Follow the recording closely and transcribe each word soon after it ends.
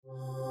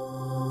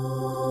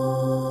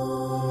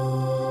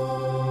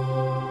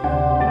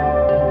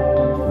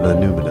The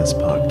Numinous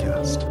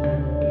Podcast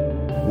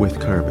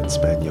with Carmen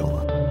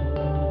Spagnola.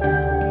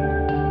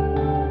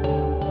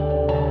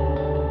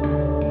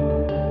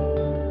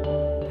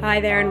 Hi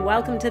there, and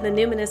welcome to the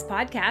Numinous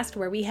Podcast,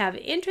 where we have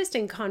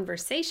interesting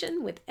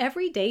conversation with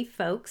everyday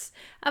folks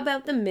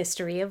about the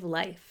mystery of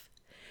life.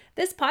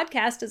 This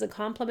podcast is a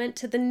complement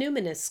to the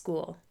Numinous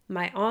School,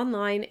 my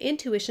online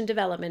intuition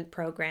development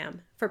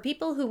program for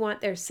people who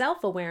want their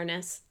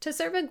self-awareness to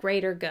serve a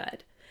greater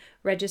good.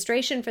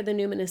 Registration for the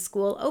Numinous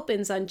School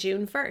opens on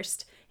June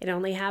 1st. It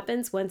only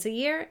happens once a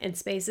year and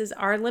spaces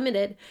are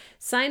limited.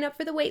 Sign up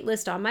for the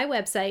waitlist on my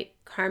website,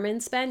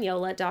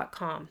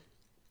 carmenspagnola.com.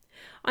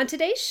 On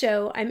today's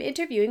show, I'm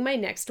interviewing my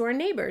next-door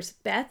neighbors,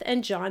 Beth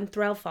and John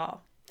Threlfall.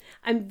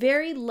 I'm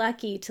very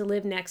lucky to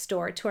live next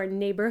door to our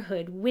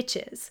neighborhood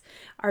witches.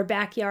 Our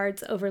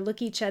backyards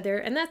overlook each other,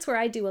 and that's where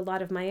I do a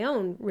lot of my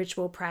own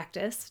ritual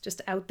practice,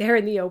 just out there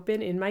in the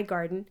open in my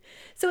garden.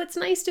 So it's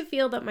nice to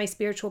feel that my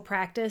spiritual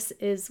practice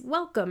is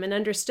welcome and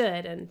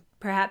understood, and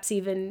perhaps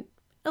even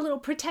a little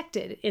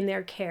protected in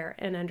their care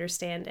and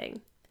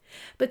understanding.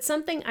 But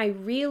something I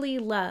really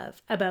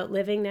love about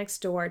living next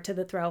door to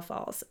the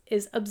Threlfalls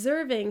is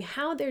observing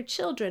how their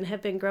children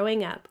have been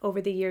growing up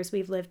over the years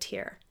we've lived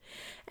here.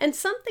 And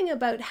something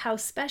about how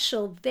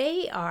special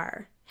they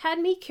are had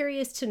me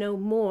curious to know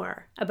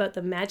more about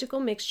the magical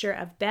mixture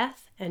of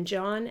Beth and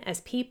John as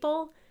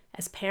people,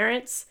 as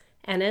parents,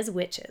 and as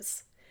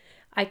witches.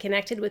 I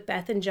connected with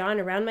Beth and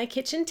John around my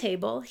kitchen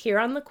table here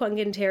on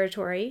Lekwungen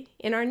territory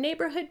in our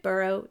neighborhood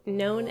borough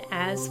known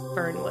as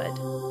Fernwood.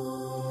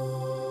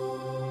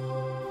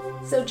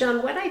 So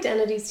John, what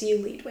identities do you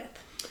lead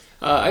with?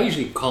 I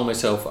usually call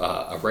myself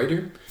a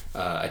writer,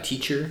 a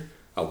teacher,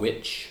 a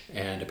witch,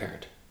 and a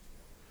parent.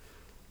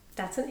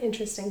 That's an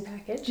interesting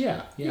package.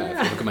 Yeah. If you look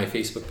at my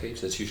Facebook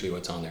page, that's usually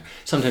what's on there.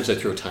 Sometimes I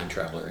throw time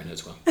traveler in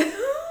as well.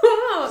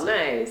 Oh,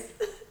 nice.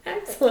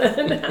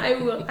 Excellent. I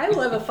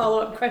will have a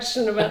follow-up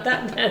question about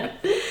that then.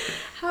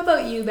 How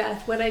about you,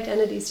 Beth? What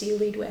identities do you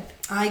lead with?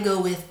 I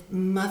go with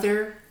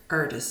mother,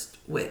 artist,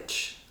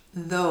 witch.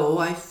 Though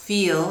I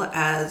feel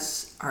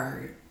as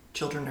our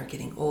children are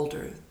getting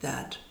older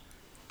that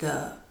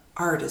the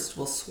artist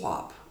will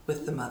swap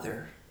with the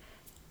mother.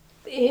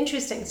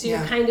 Interesting. So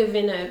you're kind of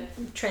in a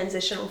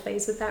transitional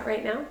phase with that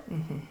right now?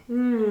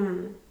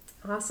 Mm-hmm.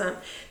 Awesome.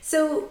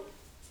 So,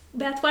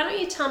 Beth, why don't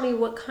you tell me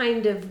what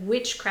kind of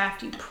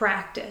witchcraft you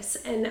practice?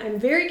 And I'm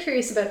very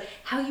curious about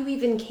how you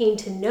even came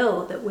to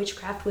know that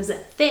witchcraft was a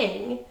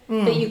thing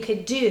that you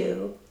could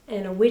do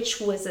and a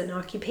witch was an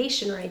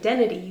occupation or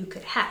identity you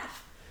could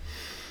have.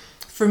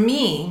 For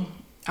me,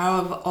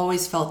 I've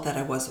always felt that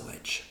I was a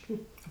witch.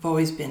 I've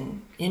always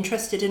been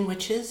interested in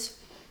witches.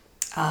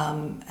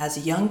 As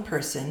a young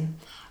person,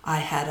 I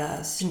had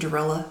a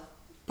Cinderella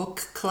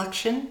book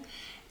collection,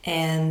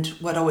 and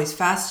what always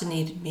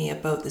fascinated me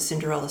about the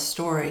Cinderella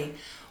story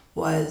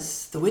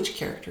was the witch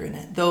character in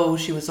it, though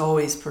she was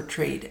always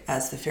portrayed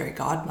as the fairy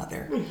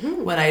godmother.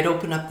 Mm-hmm. When I'd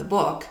open up the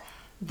book,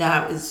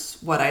 that was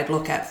what I'd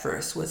look at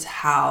first, was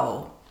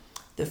how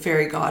the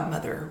fairy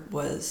godmother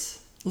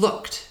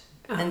looked.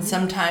 And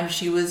sometimes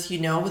she was,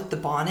 with the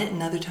bonnet,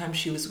 and other times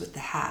she was with the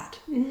hat.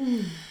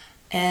 Mm.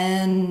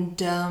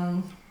 And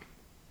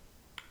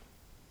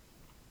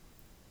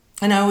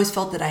I always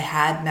felt that I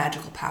had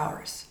magical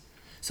powers.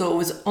 So it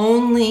was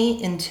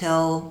only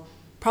until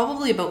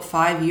probably about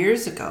 5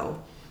 years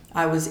ago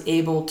I was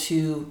able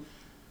to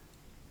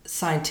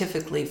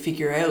scientifically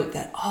figure out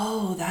that,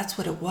 that's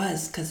what it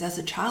was. Because as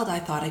a child, I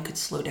thought I could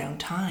slow down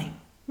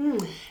time.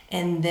 Mm.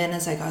 And then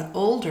as I got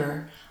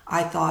older,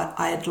 I thought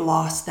I had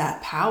lost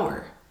that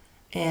power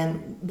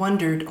and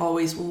wondered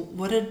always, well,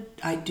 what did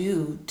I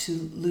do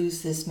to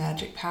lose this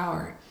magic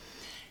power?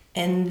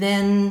 And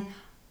then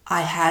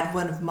I had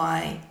one of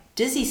my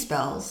dizzy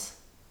spells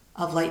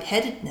of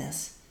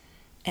lightheadedness,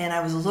 and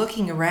I was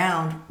looking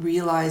around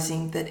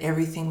realizing that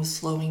everything was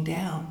slowing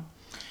down,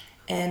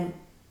 and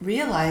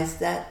realized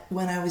that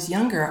when I was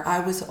younger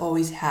I was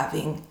always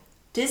having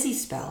dizzy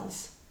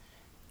spells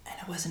and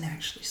I wasn't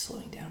actually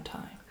slowing down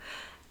time.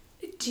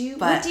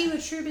 What do you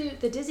attribute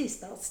the dizzy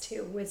spells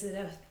to? Was it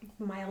a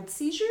mild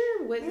seizure?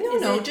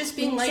 No, just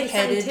being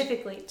lightheaded.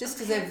 Scientifically, just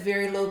because I have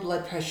very low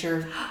blood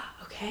pressure.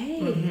 Okay.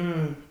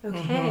 Mm-hmm.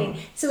 Okay. Mm-hmm.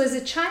 So as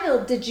a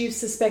child, did you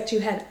suspect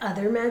you had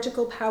other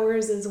magical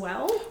powers as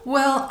well?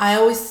 Well, I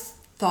always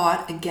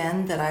thought,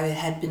 again, that I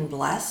had been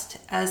blessed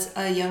as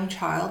a young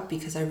child,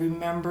 because I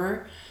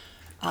remember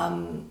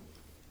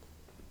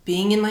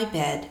being in my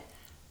bed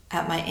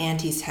at my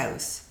auntie's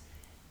house,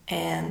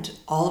 and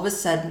all of a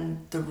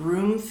sudden the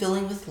room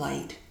filling with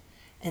light,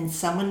 and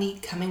someone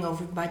coming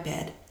over my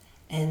bed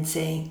and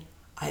saying,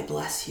 "I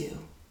bless you."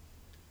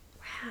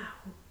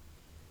 Wow.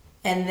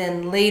 And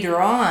then later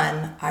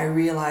on, I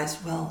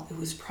realized, well, it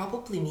was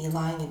probably me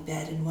lying in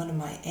bed and one of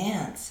my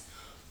aunts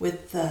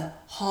with the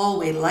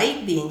hallway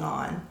light being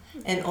on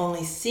and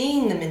only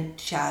seeing them in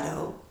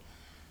shadow,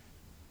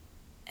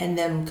 and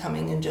them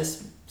coming and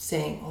just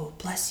saying, "Oh,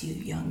 bless you,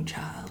 young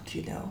child,"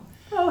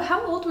 Oh,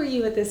 how old were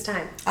you at this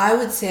time? I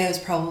would say I was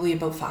probably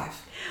about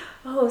 5.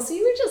 Oh, so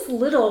you were just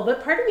little,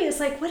 but part of me is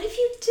like, what if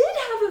you did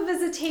have a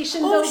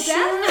visitation? Oh, though, sure.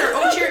 Beth?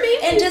 Oh, sure.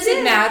 Maybe And you does it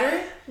did.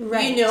 matter?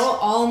 Right. You know,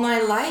 all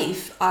my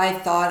life I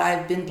thought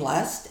I've been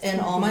blessed, and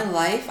all my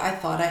life I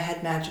thought I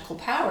had magical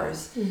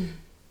powers.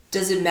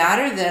 Does it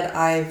matter that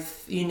I've,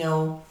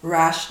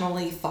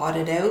 rationally thought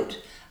it out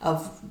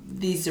of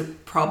these are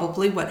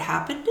probably what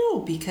happened? No,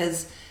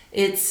 because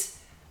it's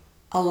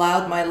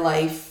allowed my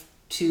life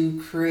to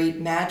create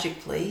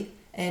magically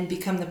and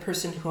become the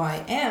person who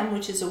I am,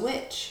 which is a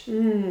witch.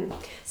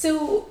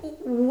 So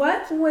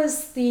what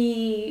was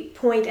the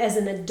point as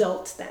an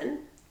adult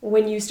then,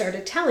 when you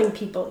started telling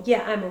people,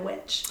 yeah, I'm a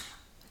witch?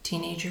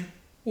 Teenager.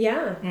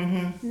 Yeah.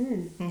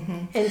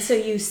 And so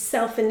you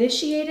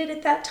self-initiated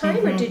at that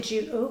time, or did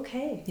you?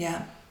 Okay.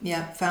 Yeah.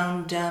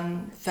 Found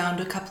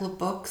a couple of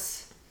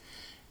books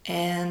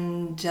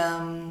and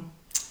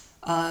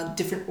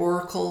different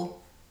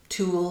oracle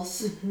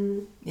tools.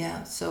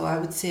 Yeah. So I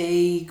would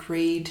say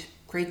grade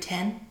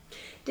 10.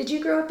 Did you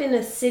grow up in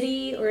a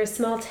city or a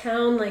small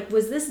town? Like,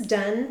 was this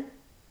done?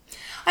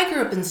 I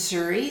grew up in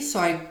Surrey, so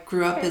I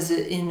grew up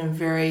in a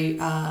very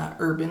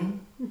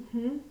urban.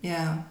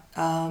 Yeah.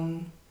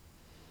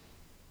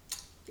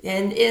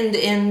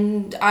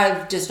 And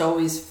I've just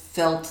always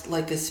felt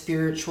like a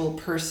spiritual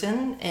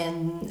person,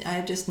 and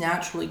I just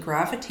naturally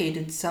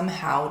gravitated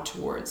somehow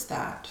towards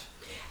that.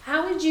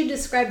 How would you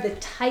describe the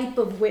type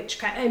of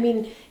witchcraft? I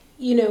mean,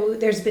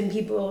 there have been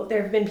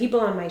people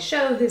on my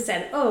show who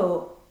said,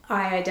 oh,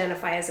 I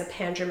identify as a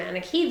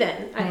pan-Germanic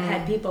heathen. I've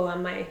had people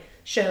on my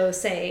show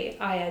say,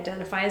 I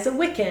identify as a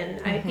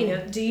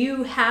Wiccan. Do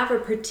you have a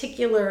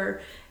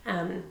particular,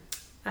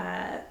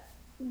 I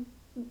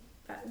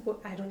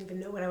don't even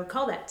know what I would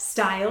call that,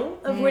 style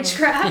of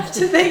witchcraft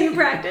that you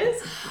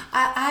practice?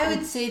 I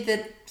would say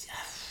that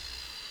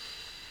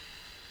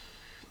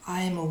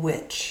I am a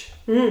witch.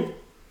 I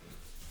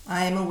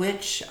am a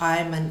witch.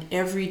 I'm an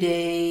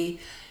everyday,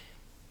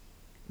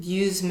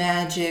 use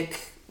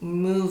magic,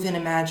 move in a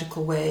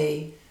magical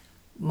way.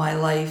 My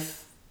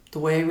life, the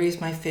way I raise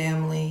my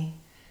family,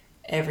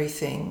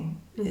 everything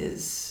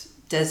is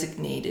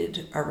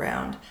designated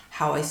around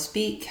how I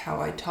speak, how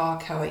I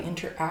talk, how I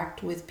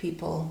interact with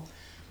people.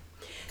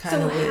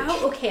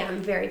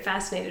 I'm very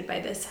fascinated by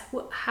this.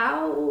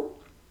 How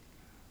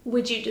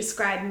would you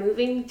describe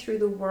moving through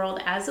the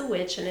world as a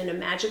witch and in a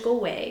magical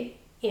way,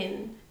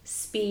 in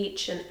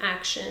speech and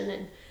action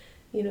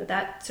and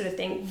that sort of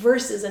thing,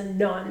 versus a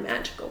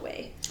non-magical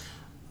way?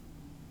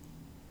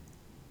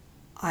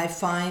 I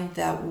find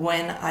that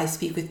when I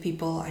speak with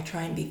people, I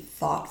try and be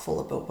thoughtful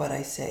about what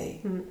I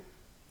say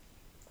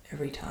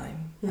every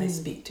time I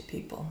speak to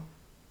people.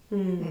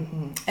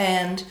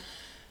 And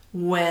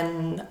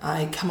when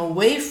I come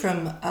away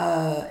from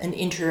an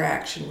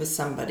interaction with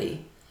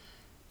somebody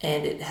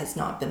and it has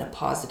not been a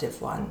positive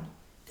one,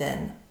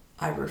 then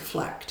I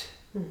reflect.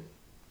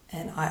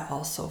 And I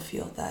also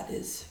feel that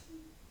is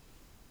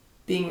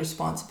being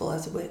responsible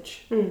as a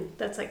witch.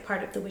 That's like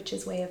part of the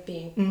witch's way of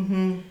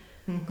being.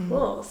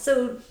 Cool.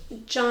 So,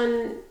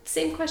 John,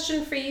 same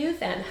question for you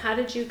then. How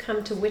did you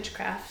come to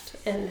witchcraft,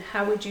 and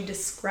how would you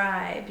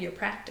describe your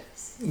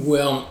practice?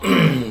 Well,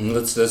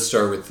 let's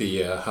start with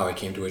the how I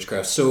came to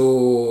witchcraft.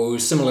 So,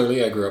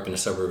 similarly, I grew up in a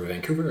suburb of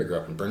Vancouver. I grew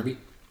up in Burnaby,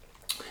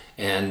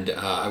 and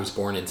I was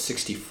born in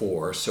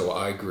 '64. So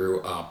I grew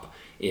up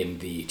in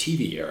the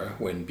TV era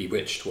when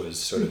Bewitched was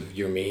sort of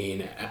your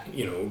main,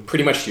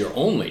 pretty much your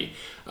only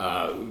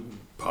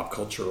pop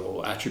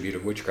cultural attribute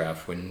of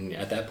witchcraft. When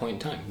at that point in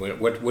time,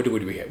 what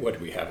did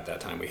we have at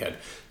that time? We had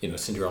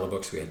Cinderella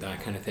books, we had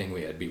that kind of thing.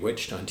 We had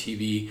Bewitched on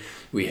TV.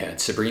 We had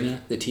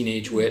Sabrina the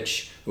Teenage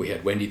Witch. We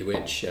had Wendy the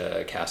Witch,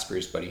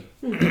 Casper's buddy.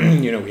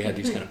 We had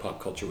these kind of pop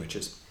culture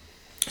witches.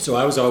 So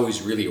I was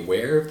always really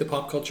aware of the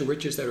pop culture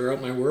witches that are out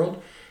in my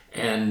world,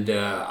 and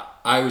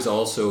I was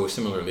also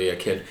similarly a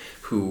kid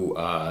who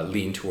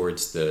leaned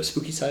towards the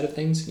spooky side of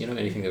things.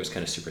 Anything that was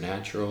kind of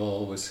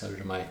supernatural was sort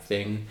of my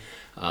thing.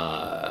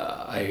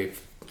 I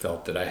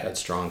felt that I had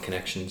strong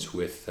connections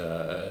with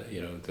the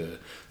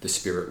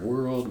spirit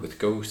world, with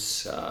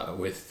ghosts,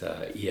 with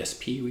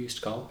ESP, we used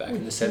to call it back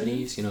in the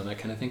 70s, that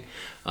kind of thing.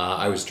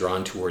 I was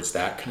drawn towards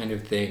that kind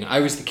of thing. I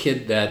was the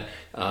kid that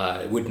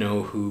would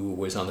know who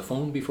was on the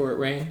phone before it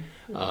rang,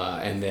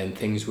 and then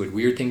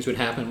weird things would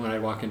happen when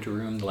I'd walk into a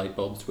room. The light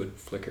bulbs would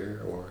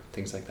flicker or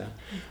things like that,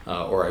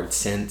 or I would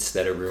sense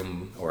that a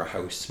room or a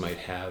house might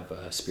have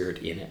a spirit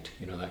in it,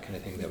 that kind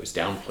of thing. That was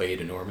downplayed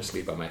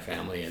enormously by my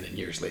family, and then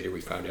years later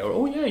we found out,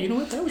 oh yeah, you know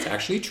what, that was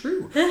actually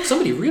true.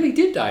 Somebody really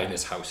did die in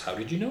this house. How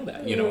did you know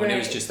that? And it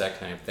was just that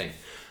kind of thing.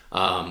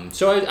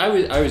 So I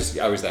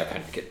was that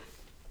kind of kid.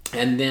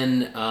 And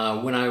then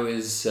when I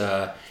was,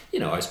 I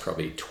was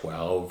probably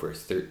 12 or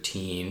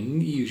 13,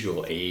 the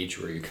usual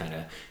age where you kind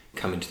of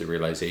come into the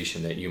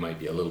realization that you might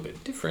be a little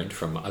bit different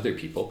from other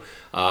people.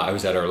 I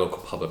was at our local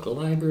public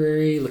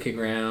library looking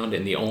around,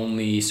 and the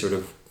only sort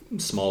of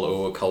small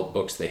O occult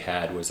books they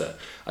had was a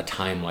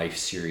Time Life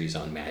series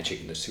on magic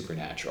and the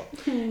supernatural.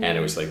 And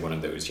it was like one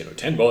of those,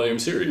 10-volume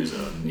series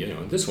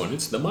on, this one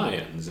it's the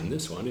Mayans, and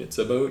this one it's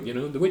about,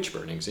 the witch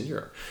burnings in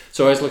Europe.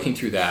 So I was looking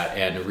through that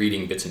and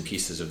reading bits and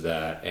pieces of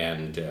that,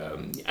 and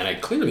I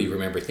clearly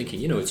remember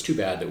thinking, it's too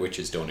bad that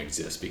witches don't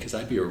exist, because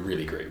I'd be a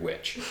really great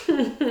witch.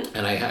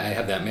 And I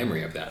have that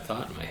memory of that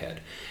thought in my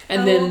head.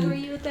 And How old were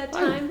you at that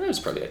time? I was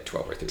probably like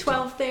 12 or 13.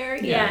 12 there?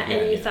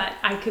 And you thought,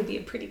 I could be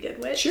a pretty good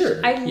witch.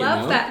 Sure. I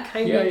love that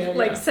kind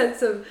of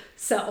sense of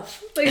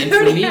self. Like, and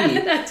for me,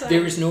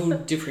 there was no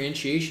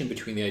differentiation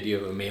between the idea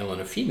of a male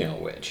and a female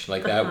witch.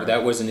 Like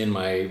that wasn't in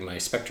my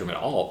spectrum at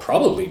all,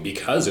 probably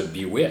because of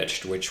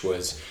Bewitched, which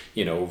was,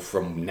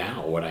 from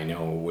now what I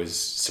know was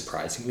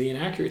surprisingly an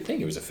accurate thing.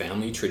 It was a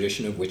family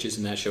tradition of witches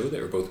in that show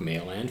that were both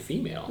male and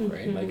female,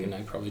 right? And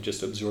I probably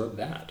just absorbed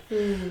that.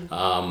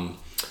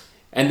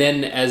 And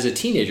then as a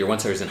teenager,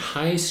 once I was in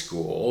high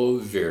school,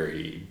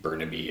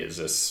 Burnaby is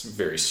a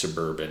very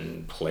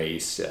suburban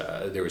place.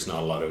 There was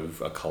not a lot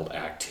of occult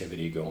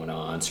activity going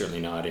on,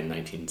 certainly not in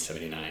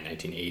 1979,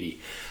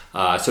 1980.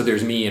 So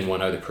there's me and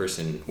one other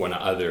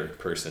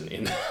person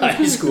in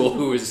high school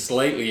who was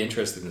slightly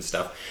interested in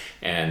stuff.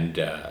 And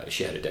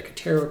she had a deck of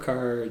tarot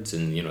cards,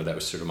 and, that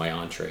was sort of my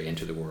entree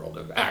into the world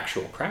of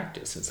actual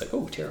practice. It's like,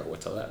 oh, tarot,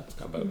 what's all that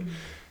about?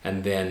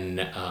 And then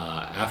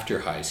after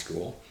high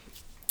school,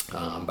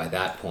 by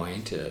that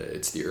point,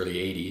 it's the early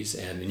 80s,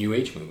 and the New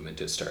Age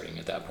movement is starting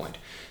at that point.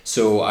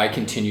 So I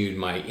continued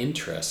my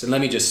interest. And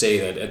let me just say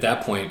that at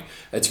that point,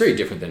 it's very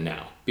different than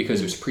now, because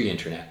it was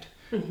pre-internet.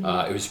 It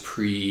was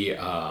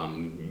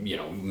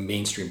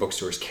mainstream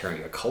bookstores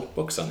carrying occult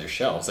books on their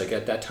shelves. Like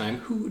at that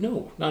time,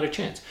 not a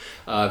chance.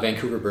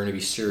 Vancouver,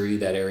 Burnaby, Surrey,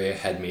 that area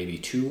had maybe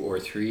 2 or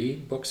 3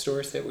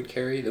 bookstores that would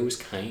carry those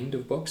kind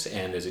of books.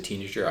 And as a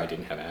teenager, I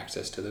didn't have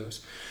access to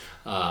those.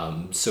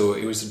 So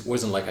it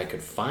wasn't like I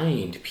could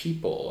find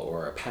people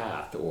or a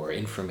path or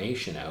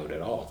information out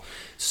at all.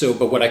 So,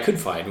 but what I could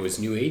find was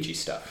New Agey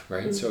stuff,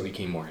 right? So I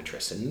became more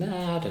interested in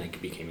that, and I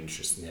became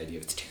interested in the idea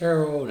of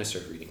tarot, and I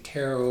started reading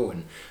tarot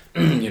and,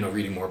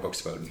 reading more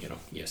books about,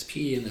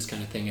 ESP and this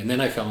kind of thing. And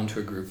then I fell into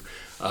a group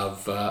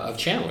of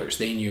channelers.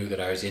 They knew that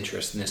I was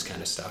interested in this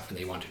kind of stuff, and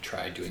they wanted to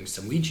try doing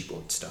some Ouija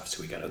board stuff.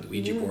 So we got out the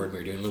Ouija board, and we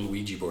were doing a little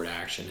Ouija board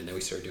action, and then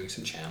we started doing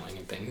some channeling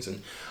and things.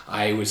 And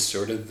I was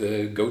sort of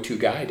the go-to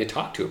guy to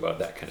talk to about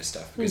that kind of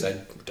stuff, because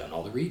I'd done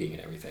all the reading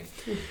and everything.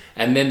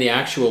 And then the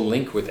actual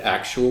link with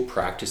actual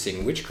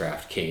practicing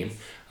witchcraft came,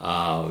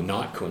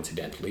 not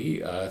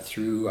coincidentally,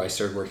 through I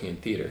started working in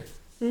theater.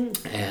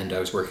 And I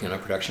was working on a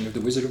production of The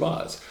Wizard of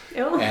Oz.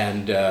 Oh.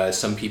 And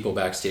some people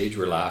backstage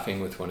were laughing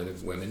with one of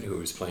the women who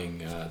was playing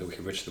the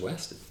Wicked Witch of the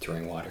West,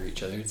 throwing water at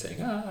each other and saying,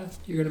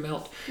 you're going to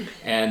melt.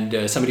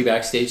 And somebody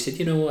backstage said,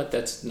 you know what,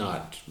 that's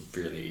not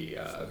really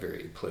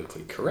very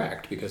politically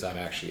correct, because I'm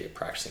actually a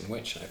practicing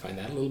witch, and I find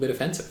that a little bit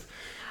offensive.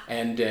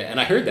 And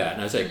I heard that,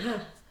 and I was like,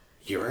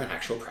 you're an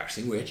actual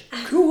practicing witch?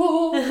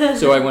 Cool!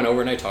 So I went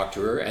over and I talked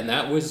to her, and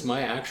that was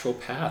my actual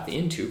path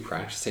into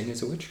practicing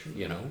as a witch,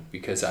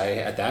 because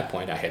at that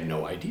point, I had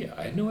no idea.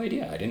 I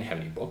didn't have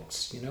any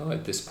books,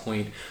 At this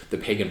point, the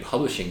pagan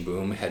publishing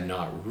boom had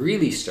not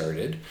really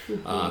started.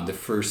 The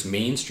first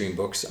mainstream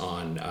books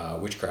on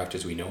witchcraft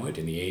as we know it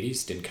in the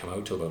 80s didn't come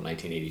out till about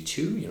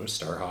 1982.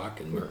 Starhawk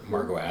and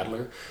Margot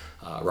Adler.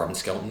 Robin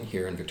Skelton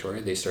here in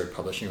Victoria, they started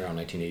publishing around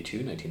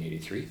 1982,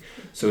 1983.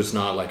 So it's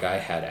not like I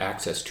had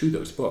access to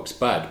those books.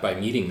 But by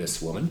meeting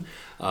this woman,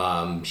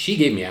 she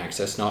gave me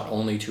access not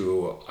only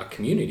to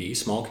a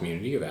small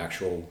community of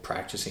actual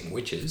practicing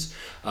witches,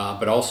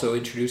 but also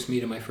introduced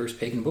me to my first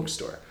pagan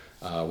bookstore.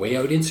 Way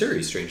out in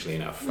Surrey, strangely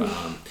enough.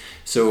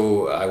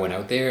 So I went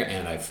out there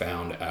and I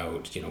found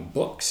out,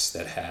 books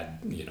that had,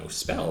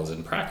 spells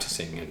and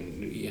practicing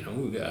and,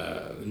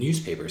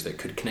 newspapers that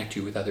could connect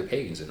you with other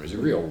pagans. And it was a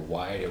real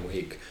wide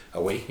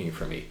awakening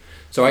for me.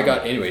 So I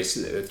got,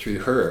 through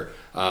her,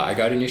 I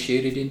got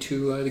initiated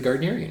into the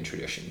Gardnerian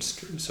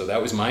traditions. So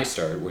that was my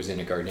start, was in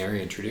a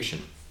Gardnerian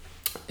tradition.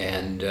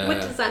 And what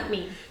does that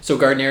mean? So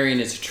Gardnerian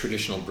is a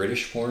traditional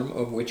British form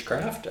of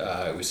witchcraft.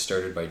 It was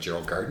started by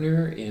Gerald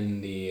Gardner in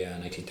the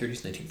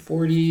 1930s,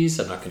 1940s.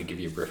 I'm not going to give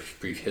you a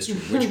brief history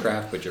of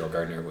witchcraft, but Gerald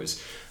Gardner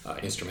was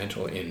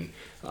instrumental in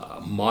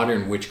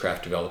modern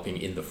witchcraft developing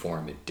in the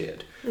form it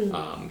did.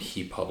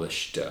 He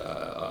published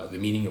The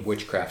Meaning of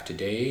Witchcraft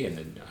Today, and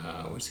then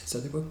what's his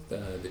other book?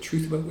 The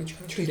Truth About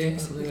Witchcraft Today,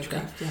 something like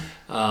that.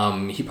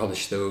 Yeah. He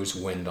published those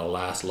when the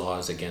last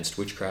laws against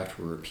witchcraft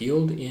were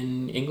repealed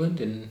in England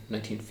in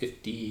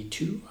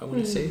 1952, I want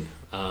to say.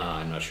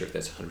 I'm not sure if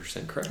that's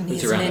 100% correct. And he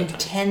has an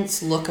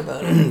intense look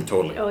about it.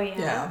 Totally. Oh,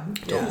 yeah.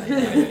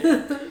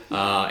 Totally.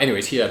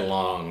 Anyways, he had a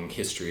long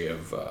history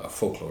of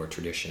folklore,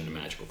 tradition, and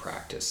magical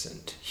practice,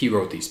 and he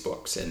wrote these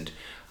books. And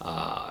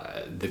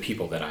the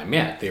people that I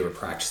met, they were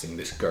practicing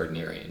this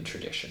Gardnerian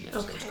tradition,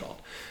 as it was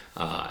called.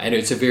 And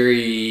it's a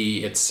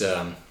very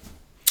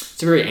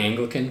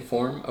Anglican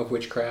form of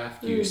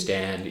witchcraft. You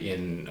stand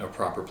in a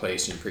proper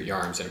place and you put your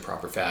arms in a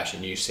proper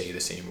fashion. You say the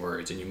same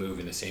words and you move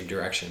in the same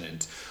direction.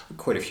 And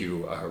quite a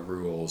few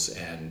rules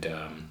and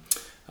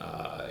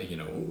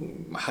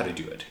how to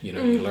do it. You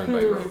learn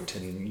by rote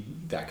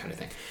and that kind of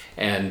thing.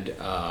 And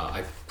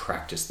I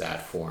practiced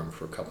that form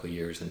for a couple of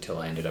years until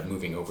I ended up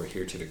moving over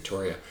here to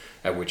Victoria,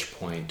 at which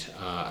point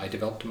I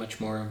developed much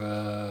more of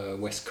a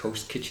West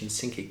Coast kitchen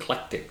sink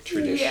eclectic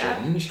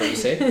tradition, shall we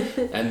say.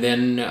 And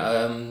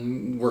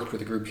then worked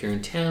with a group here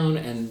in town,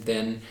 and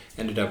then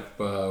ended up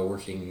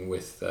working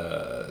with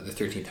the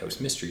 13th House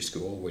Mystery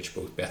School, which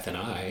both Beth and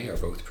I are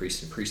both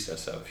priests and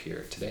priestess of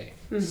here today.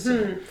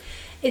 So.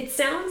 It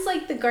sounds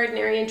like the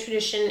Gardnerian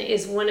tradition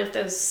is one of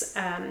those,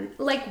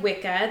 like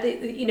Wicca,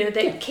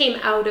 that came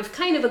out of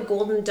kind of a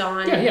golden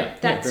dawn,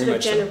 that sort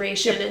of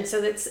generation.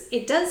 So. And so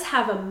it does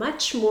have a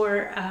much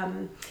more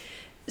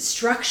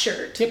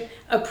structured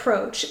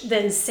approach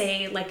than,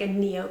 say, like a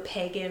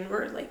neo-pagan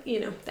or like,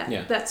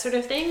 that sort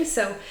of thing.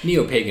 So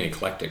neo-pagan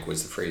eclectic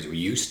was the phrase we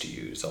used to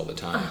use all the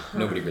time.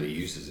 Nobody really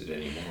uses it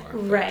anymore.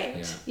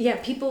 Right. Yeah,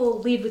 people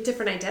lead with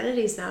different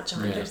identities now,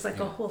 John. There's like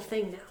a whole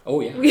thing now. Oh,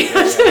 yeah. We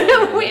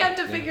have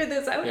to figure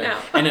this out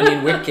now. And I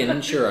mean,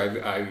 Wiccan,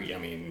 sure, I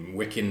mean,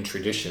 Wiccan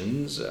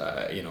traditions,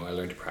 I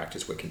learned to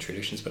practice Wiccan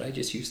traditions, but I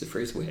just use the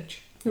phrase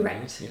witch.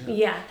 Right.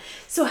 Yeah.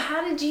 So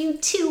how did you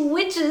two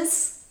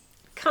witches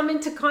come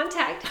into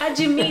contact? How'd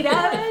you meet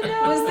up?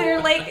 Was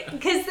there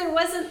because there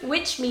wasn't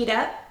witch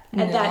meetup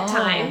at that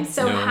time,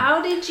 so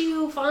how did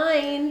you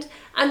find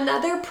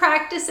another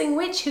practicing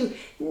witch who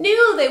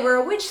knew they were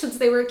a witch since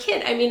they were a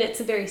kid? I mean, it's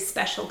a very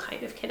special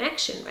kind of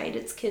connection, right?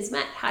 It's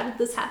kismet. How did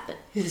this happen?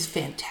 It was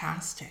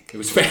fantastic.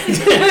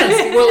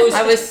 Well,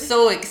 I was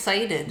so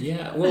excited.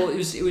 Yeah, well, it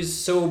was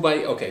so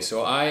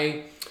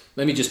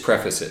let me just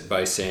preface it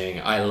by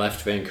saying I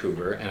left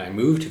Vancouver and I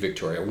moved to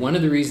Victoria. One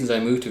of the reasons I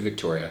moved to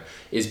Victoria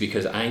is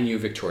because I knew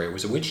Victoria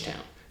was a witch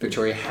town.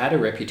 Victoria had a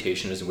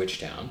reputation as a witch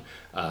town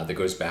that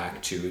goes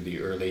back to the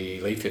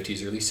late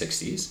 50s, early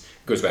 60s.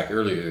 It goes back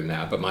earlier than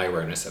that, but my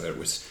awareness of it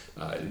was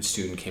a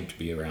student came to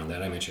be around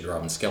that. I mentioned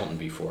Robin Skelton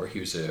before. He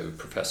was a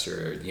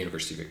professor at the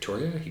University of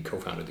Victoria. He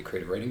co-founded the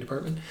creative writing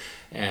department,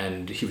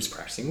 and he was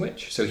practicing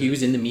witch. So he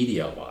was in the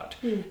media a lot.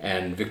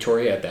 And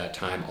Victoria at that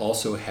time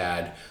also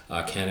had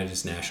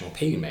Canada's National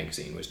Pagan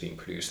magazine was being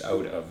produced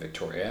out of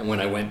Victoria. And when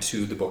I went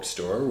to the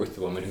bookstore with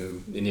the woman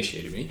who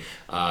initiated me,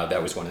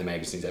 that was one of the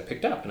magazines I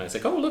picked up. And I was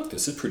like, oh, look,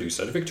 this is produced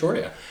out of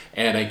Victoria.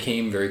 And I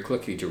came very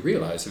quickly to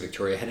realize that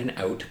Victoria had an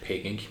out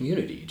pagan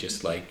community,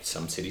 just like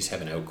some cities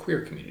have an out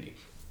queer community.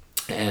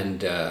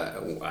 And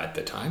at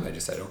the time, I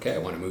decided, okay, I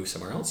want to move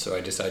somewhere else. So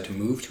I decided to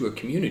move to a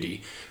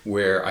community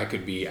where I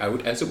could be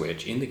out as a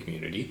witch in the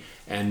community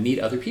and meet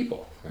other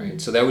people, right?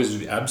 So that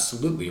was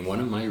absolutely one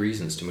of my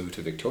reasons to move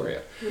to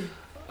Victoria.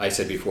 I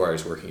said before I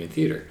was working in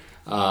theater.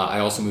 I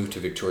also moved to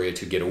Victoria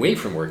to get away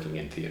from working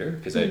in theater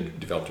because I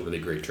developed a really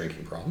great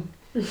drinking problem.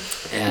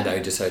 And I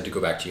decided to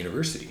go back to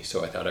university.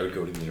 So I thought I would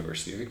go to the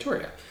University of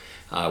Victoria.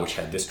 Which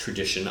had this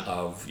tradition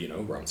of,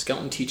 Robin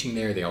Skelton teaching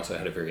there. They also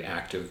had a very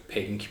active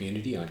pagan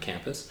community on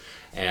campus,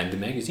 and the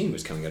magazine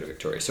was coming out of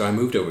Victoria. So I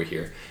moved over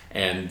here,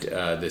 and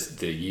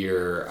the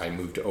year I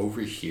moved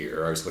over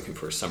here, I was looking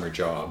for a summer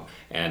job,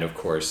 and of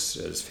course,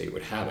 as fate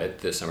would have it,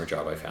 the summer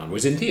job I found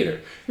was in theater.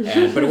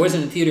 But it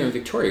wasn't in theater in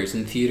Victoria, it was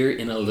in theater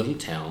in a little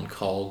town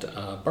called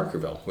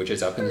Barkerville, which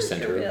is up in the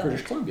center of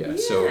British Columbia. Yeah.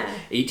 So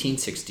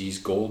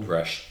 1860s gold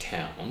rush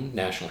town,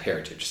 National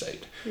Heritage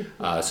Site.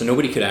 So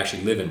nobody could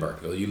actually live in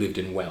Barkerville. You lived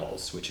in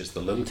Wells, which is the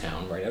little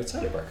town right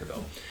outside of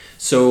Barkerville.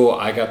 So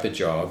I got the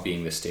job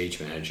being the stage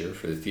manager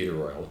for the Theatre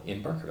Royal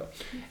in Barkerville.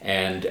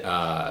 And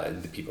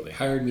the people, they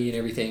hired me and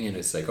everything, and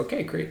it's like,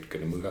 okay, great,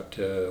 going to move up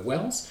to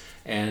Wells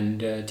and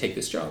take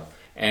this job.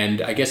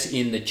 And I guess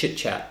in the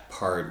chit-chat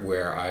part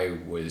where I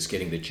was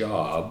getting the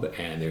job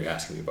and they were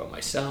asking me about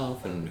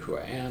myself and who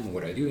I am and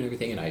what I do and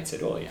everything, and I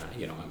said, oh yeah,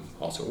 I'm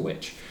also a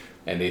witch.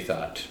 And they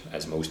thought,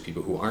 as most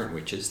people who aren't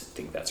witches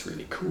think that's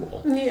really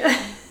cool. Yeah.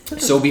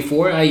 So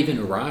before I even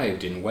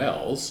arrived in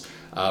Wells,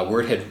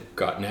 word had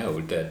gotten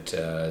out that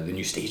the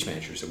new stage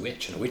manager was a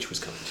witch, and a witch was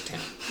coming to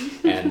town.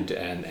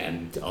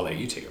 And I'll let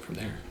you take it from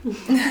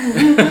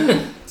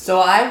there. So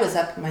I was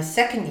up my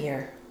second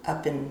year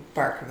up in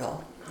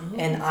Barkerville,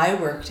 and I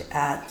worked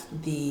at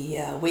the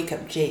Wake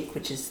Up Jake,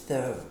 which is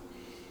the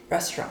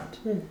restaurant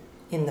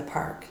in the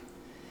park.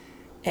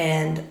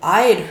 And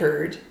I had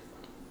heard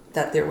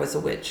that there was a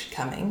witch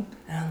coming,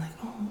 and I'm like,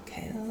 oh,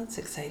 okay, well, that's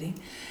exciting.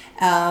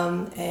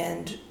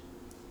 And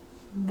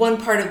one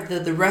part of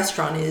the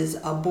restaurant is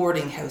a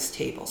boarding house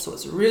table, so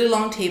it's a really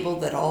long table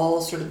that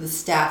all sort of the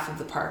staff of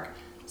the park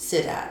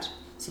sit at,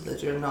 so that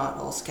they're not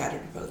all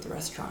scattered about the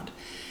restaurant.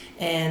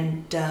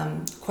 And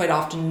quite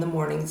often in the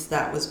mornings,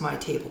 that was my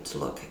table to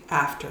look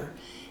after.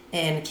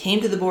 And came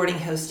to the boarding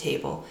house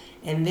table,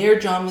 and there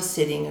John was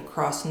sitting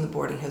across from the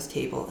boarding house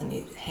table, and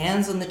he had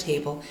hands on the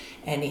table,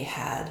 and he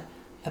had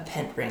a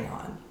pent ring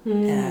on.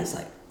 And I was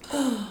like,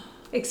 oh.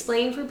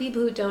 Explain for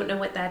people who don't know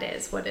what that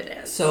is, what it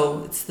is.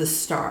 So it's the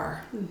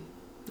star.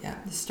 Yeah,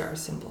 the star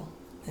symbol.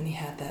 And he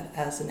had that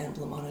as an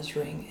emblem on his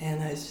ring.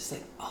 And I was just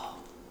like, oh,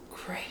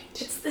 great.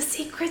 It's the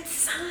secret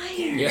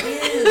sign. Yeah,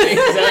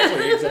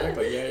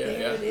 exactly.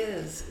 Yeah. It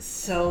is.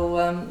 So,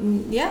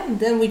 and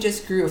then we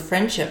just grew a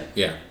friendship.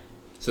 Yeah.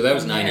 So that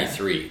was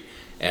 93.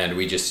 And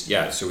we just,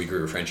 so we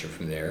grew a friendship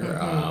from there.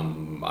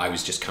 Mm-hmm. I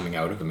was just coming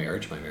out of a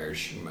marriage.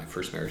 My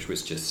first marriage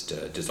was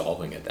just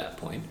dissolving at that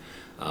point.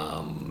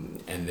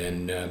 And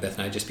then Beth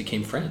and I just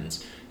became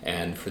friends.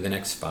 And for the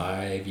next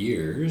 5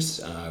 years,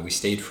 we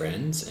stayed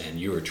friends. And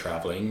you were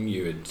traveling.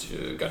 You had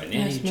got a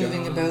nanny job.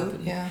 Moving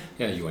about, Yeah,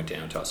 you went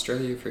down to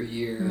Australia for a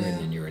year. Yeah. And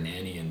then you were a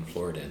nanny in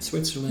Florida and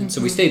Switzerland.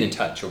 So we stayed in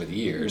touch over the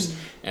years.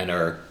 And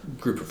our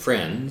group of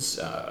friends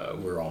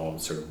were all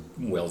sort of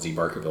Wellesley,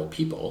 Barkerville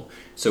people.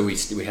 So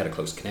we had a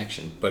close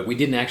connection. But we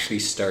didn't actually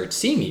start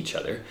seeing each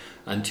other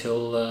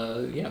until,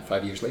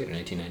 5 years later,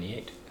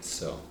 1998.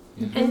 So...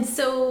 Yeah. And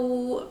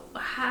so,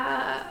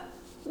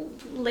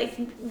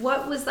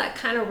 what was that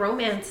kind of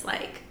romance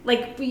like?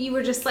 Like, you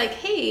were just like,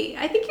 hey,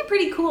 I think you're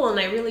pretty cool and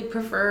I really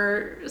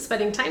prefer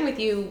spending time with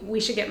you.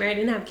 We should get married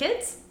and have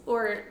kids?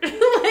 Or, how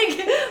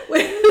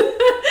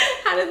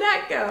did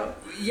that go?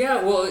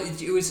 Yeah, well,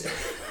 it was...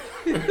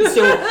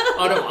 So,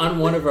 on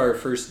one of our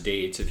first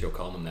dates, if you'll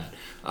call them that,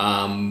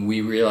 we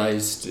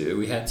realized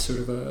we had sort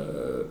of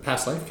a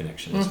past life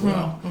connection as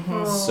well.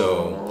 Mm-hmm.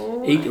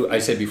 So, I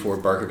said before,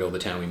 Barkerville, the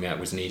town we met,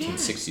 was an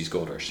 1860s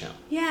gold rush town.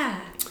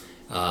 Yeah.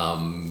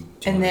 And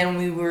then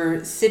we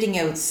were sitting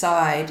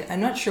outside.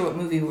 I'm not sure what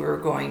movie we were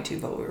going to,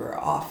 but we were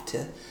off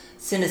to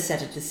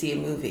Cinecenter to see a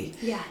movie.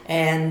 Yeah.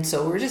 And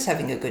so we were just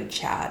having a good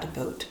chat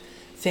about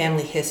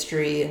family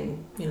history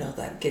and,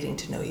 that getting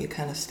to know you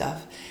kind of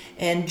stuff.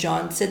 And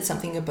John said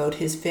something about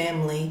his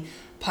family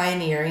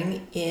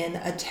pioneering in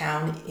a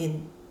town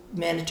in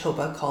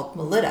Manitoba called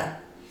Melita.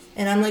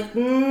 And I'm like,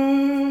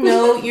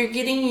 no, you're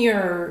getting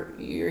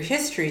your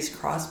histories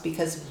crossed,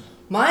 because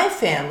my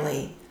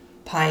family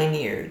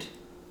pioneered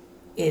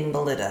in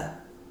Melita,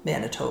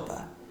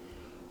 Manitoba.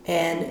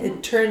 And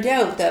it turned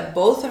out that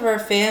both of our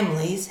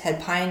families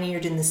had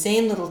pioneered in the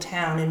same little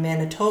town in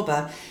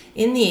Manitoba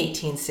in the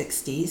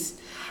 1860s,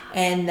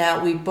 and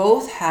that we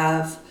both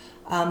have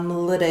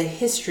Melita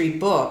history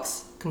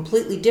books,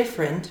 completely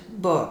different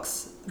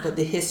books, but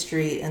the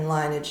history and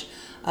lineage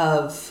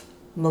of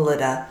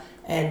Melita,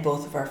 and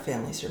both of our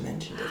families are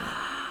mentioned in it.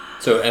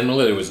 So, and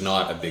Melita was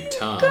not a big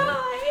town.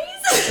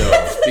 So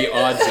the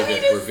odds of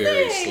it were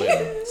very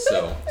slim.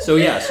 So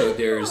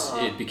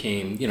it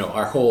became,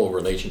 our whole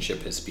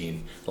relationship has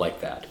been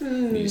like that.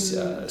 These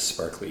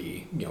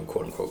sparkly,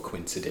 quote unquote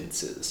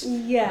coincidences.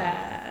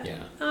 Yeah.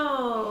 Yeah.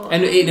 Oh.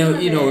 And it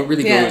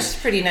really Yeah, goes.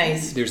 it's pretty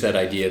nice. There's that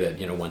idea that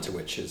once a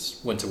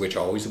witch,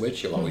 always a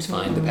witch. You'll always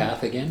find the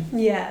path again.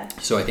 Yeah.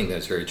 So I think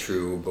that's very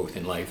true both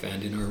in life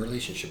and in our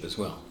relationship as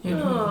well.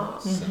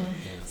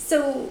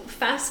 So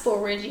fast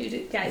forward,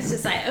 you guys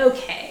decide,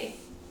 okay,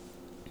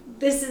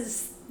 this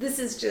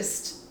is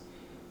just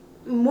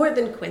more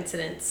than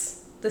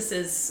coincidence. This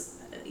is,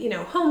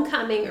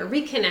 homecoming or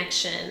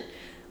reconnection.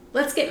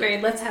 Let's get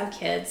married. Let's have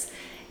kids.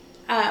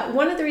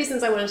 One of the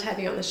reasons I wanted to have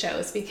you on the show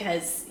is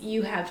because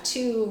you have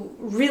two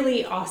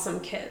really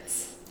awesome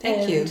kids.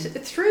 Thank you.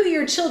 Through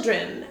your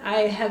children,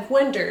 I have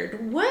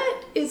wondered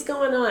what is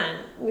going on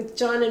with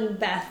John and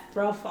Beth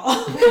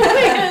Threlfall,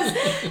 because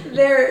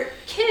their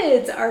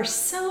kids are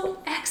so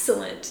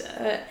excellent.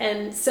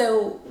 And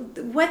so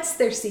what's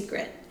their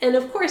secret? And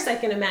of course, I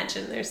can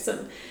imagine there's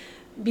some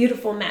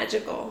beautiful,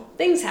 magical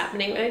things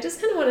happening. But I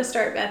just kind of want to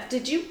start, Beth.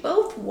 Did you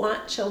both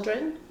want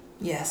children?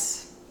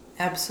 Yes,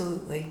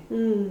 absolutely.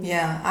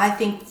 Yeah, I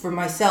think for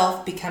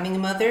myself, becoming a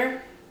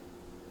mother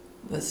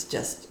was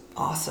just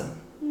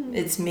awesome.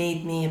 It's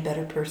made me a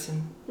better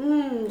person.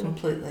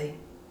 Completely.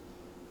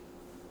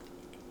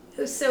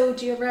 So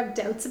do you ever have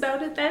doubts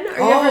about it then?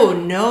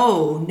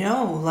 No.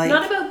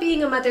 Not about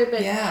being a mother,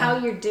 but Yeah. how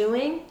you're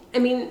doing? I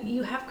mean,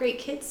 you have great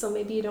kids, so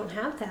maybe you don't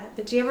have that.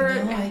 But do you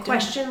ever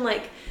question, am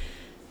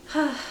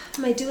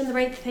I doing the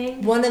right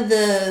thing? One of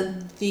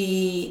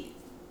the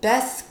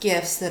best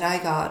gifts that I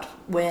got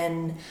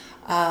when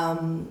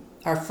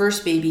our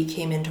first baby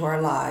came into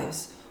our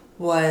lives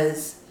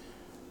was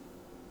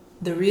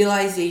the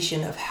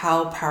realization of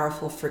how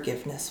powerful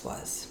forgiveness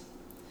was.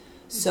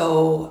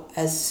 So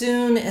as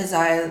soon as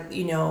I,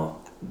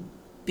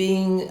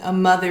 being a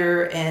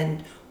mother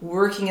and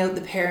working out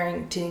the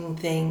parenting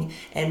thing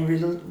and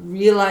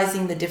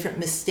realizing the different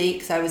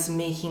mistakes I was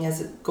making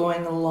as it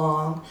going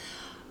along,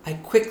 I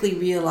quickly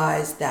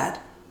realized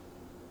that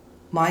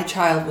my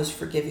child was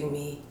forgiving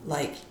me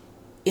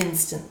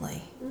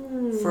instantly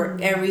for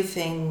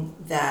everything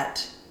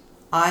that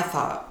I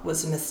thought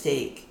was a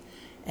mistake.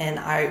 And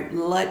I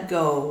let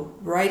go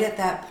right at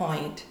that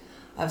point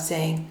of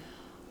saying,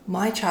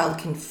 my child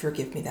can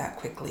forgive me that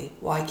quickly.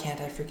 Why can't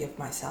I forgive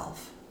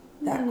myself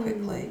that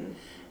quickly?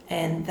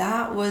 And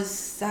that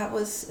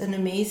was an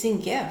amazing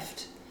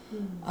gift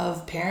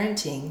of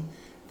parenting,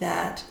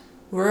 that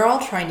we're all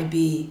trying to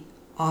be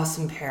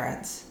awesome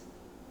parents.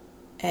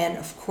 And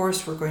of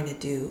course we're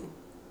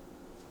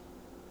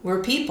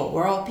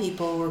all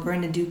people, we're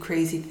going to do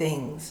crazy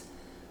things.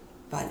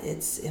 But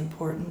it's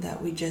important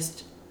that we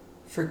just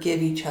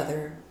forgive each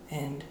other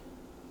and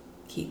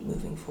keep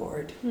moving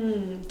forward.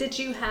 Did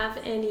you have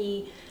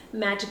any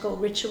magical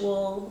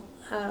ritual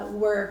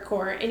work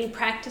or any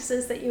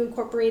practices that you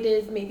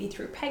incorporated maybe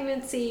through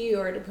pregnancy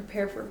or to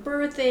prepare for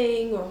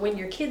birthing or when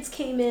your kids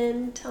came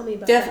in? Tell me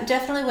about that.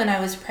 Definitely when I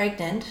was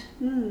pregnant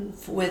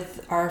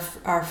with our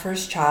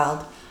first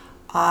child,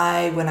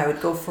 when I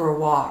would go for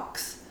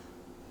walks,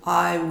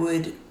 I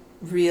would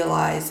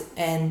realize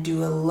and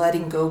do a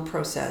letting go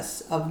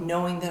process of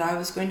knowing that I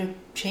was going to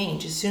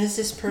change. As soon as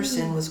this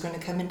person was going to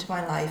come into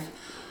my life,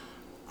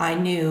 I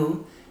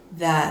knew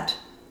that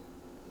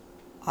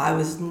I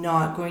was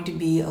not going to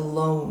be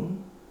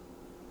alone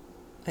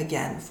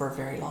again for a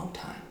very long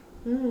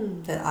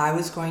time. That I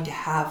was going to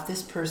have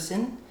this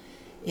person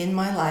in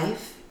my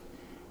life,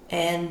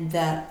 and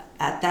that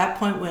at that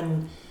point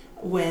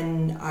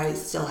when I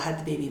still had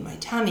the baby in my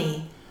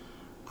tummy,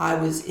 I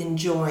was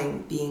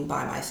enjoying being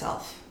by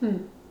myself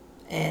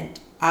and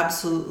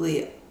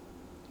absolutely,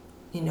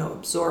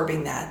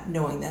 absorbing that,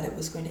 knowing that it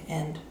was going to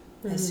end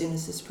as soon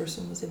as this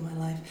person was in my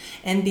life,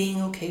 and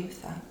being okay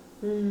with that.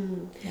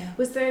 Yeah.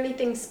 Was there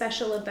anything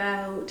special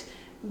about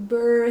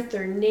birth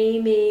or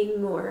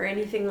naming or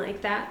anything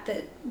like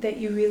that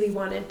you really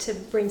wanted to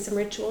bring some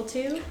ritual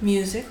to?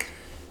 Music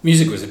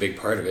was a big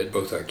part of it.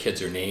 Both our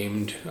kids are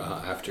named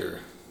after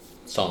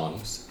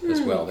songs as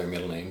well. Their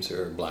middle names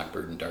are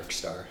Blackbird and Dark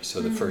Star.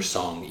 So the first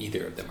song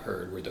either of them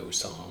heard were those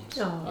songs.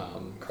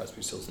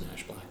 Crosby, Stills,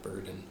 Nash,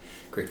 Blackbird, and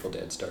Grateful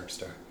Dead's Dark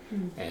Star.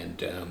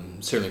 And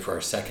certainly for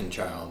our second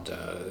child,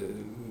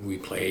 we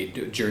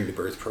played, during the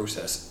birth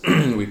process,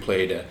 we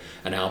played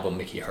an album,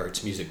 Mickey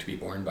Hart's Music to be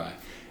Born By,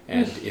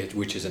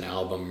 which is an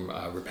album,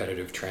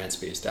 repetitive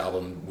trance-based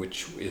album,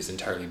 which is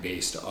entirely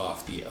based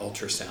off the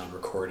ultrasound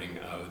recording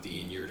of the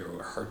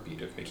in-utero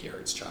heartbeat of Mickey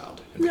Hart's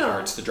child. And Mickey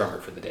Hart's the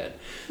drummer for the Dead.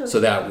 So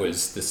that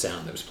was the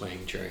sound that was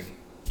playing during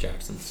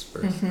Jackson's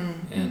birth.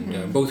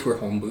 Both were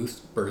home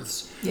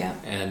births. Yeah.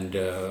 And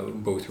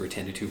both were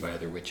attended to by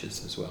other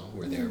witches as well.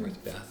 We're there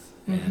with Beth.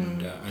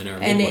 And our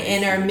midwife.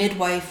 And our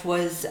midwife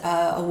was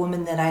a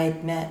woman that I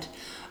had met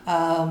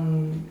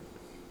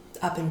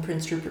up in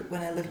Prince Rupert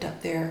when I lived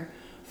up there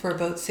for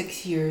about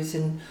 6 years,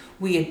 and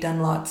we had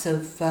done lots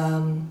of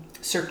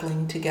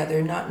circling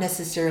together, not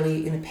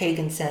necessarily in a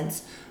pagan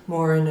sense,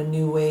 more in a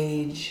new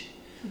age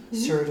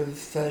sort of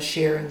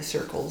sharing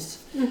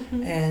circles,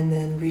 and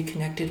then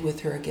reconnected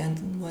with her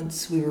again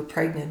once we were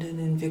pregnant and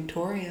in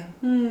Victoria.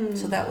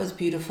 So that was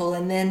beautiful.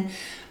 And then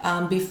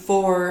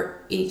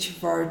before each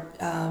of our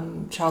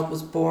child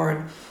was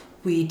born,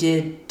 we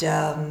did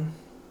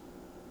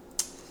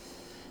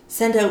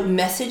send out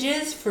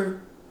messages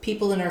for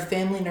people in our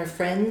family and our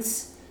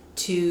friends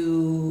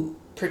to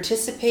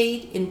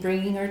participate in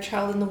bringing our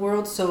child in the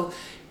world. So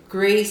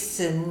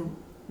Grace and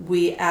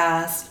we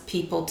asked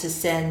people to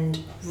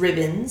send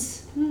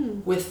ribbons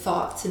with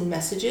thoughts and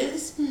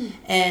messages,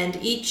 and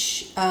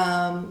each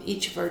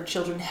of our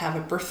children have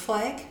a birth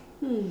flag,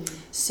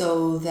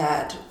 so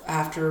that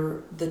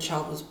after the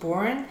child was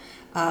born,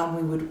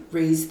 we would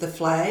raise the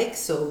flag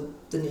so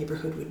the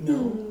neighborhood would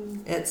know.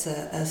 It's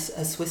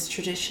a Swiss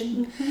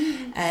tradition.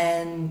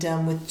 And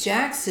with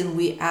Jackson,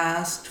 we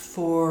asked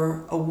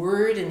for a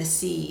word and a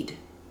seed.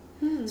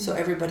 So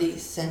everybody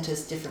sent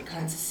us different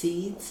kinds of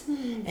seeds.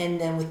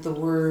 And then with the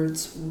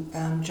words,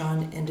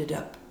 John ended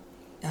up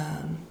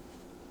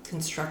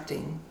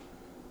constructing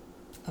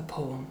a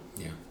poem.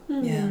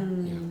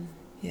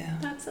 Yeah.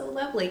 That's so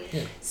lovely.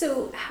 Yeah.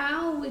 So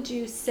how would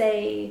you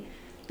say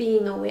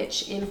being a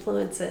witch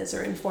influences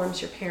or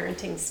informs your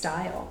parenting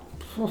style?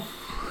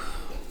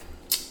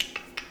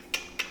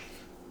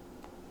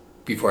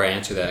 Before I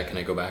answer that, can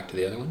I go back to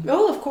the other one?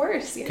 Oh, of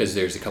course. Because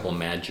there's a couple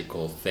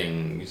magical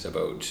things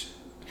about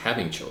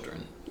having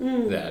children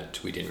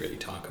that we didn't really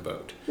talk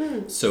about.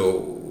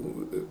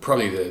 So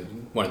probably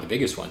one of the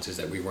biggest ones is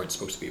that we weren't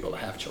supposed to be able to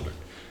have children.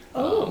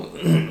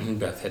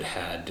 Beth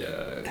had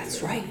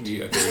That's right.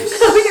 You're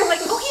like,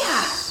 oh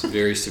yeah.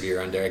 Very severe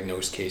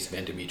undiagnosed case of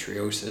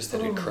endometriosis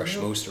that had crushed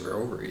most of her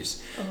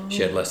ovaries.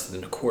 She had less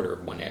than a quarter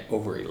of one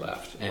ovary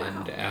left,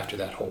 and after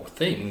that whole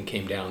thing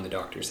came down, the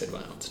doctor said,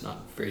 "Well, it's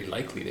not very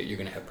likely that you're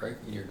going to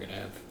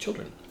have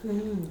children."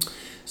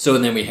 So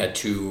then we had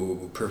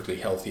 2 perfectly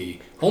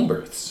healthy home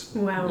births,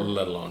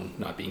 let alone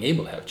not being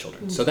able to have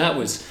children. So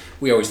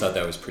we always thought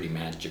that was pretty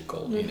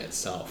magical in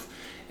itself.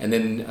 And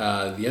then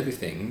the other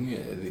thing,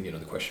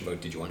 the question about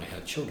did you want to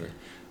have children?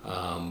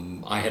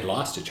 I had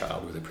lost a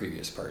child with a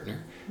previous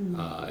partner in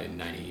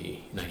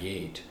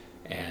 1998,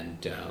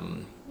 and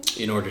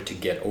in order to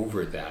get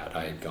over that,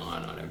 I had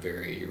gone on a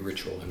very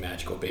ritual and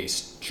magical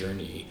based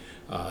journey,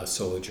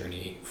 solo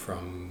journey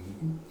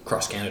from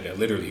across Canada,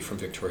 literally from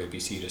Victoria,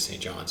 BC to St.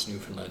 John's,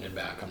 Newfoundland, and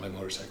back on my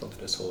motorcycle.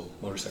 Did a solo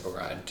motorcycle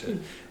ride to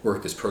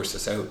work this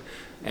process out.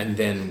 And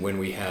then when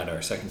we had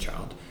our second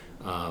child,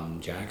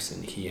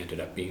 Jackson, he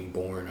ended up being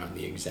born on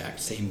the exact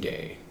same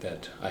day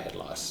that I had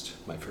lost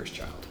my first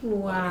child,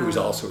 who was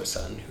also a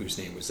son, whose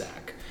name was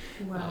Zach.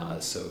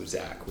 So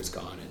Zach was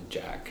gone, and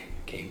Jack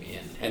came in.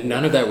 And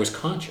none of that was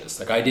conscious.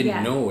 Like, I didn't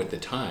Yeah. know at the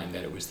time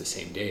that it was the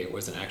same day. It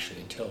wasn't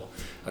actually until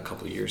a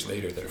couple of years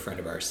later that a friend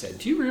of ours said,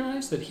 "Do you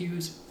realize that he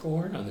was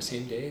born on the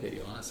same day that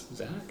you lost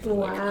Zach?" And I'm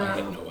like, I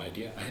had no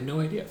idea. I had no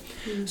idea.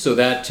 So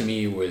that to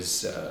me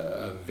was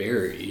a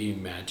very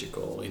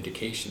magical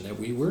indication that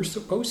we were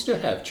supposed to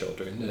have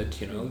children, that,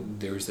 you know,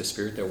 there was the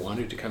spirit that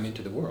wanted to come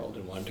into the world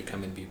and wanted to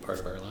come and be part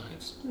of our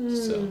lives.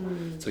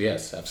 So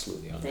yes,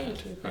 absolutely on Thank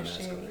that. you for on that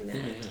sharing score. that.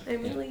 Yeah.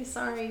 I'm really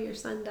sorry your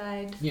son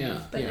died.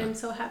 Yeah, But yeah. I'm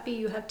so happy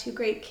you have two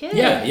great kids.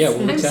 Yeah, yeah,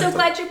 well, I'm so exactly.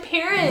 glad you're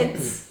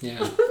parents.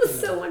 Yeah. It's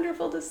so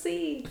wonderful to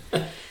see.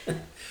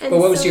 And Well,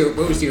 what was so-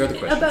 your other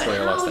question? About Sorry,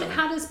 I lost that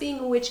how does being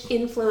a witch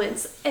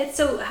influence? And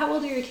so how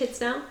old are your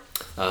kids now?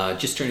 one.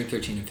 Just turning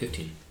 13 and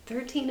 15.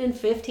 13 and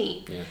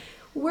 15. Yeah.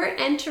 We're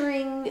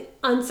entering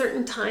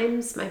uncertain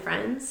times, my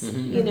friends,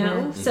 Mm-hmm. you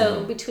know?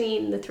 So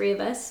between the three of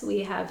us,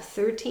 we have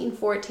 13,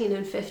 14,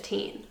 and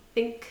 15. I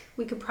think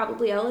we could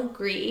probably all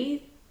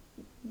agree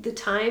the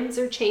times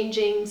are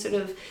changing sort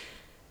of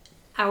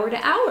hour to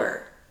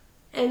hour.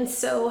 And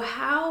so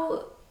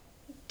how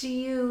do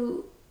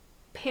you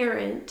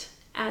parent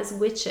as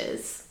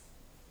witches?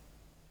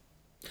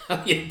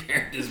 How you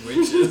parent as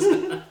witches?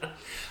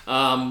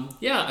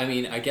 Yeah, I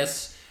mean, I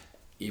guess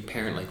you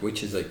parent like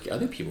witches like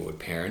other people would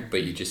parent,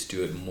 but you just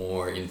do it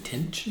more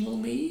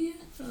intentionally,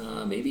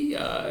 maybe.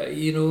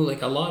 You know,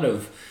 like a lot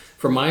of,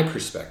 from my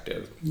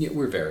perspective,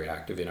 we're very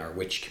active in our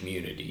witch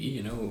community.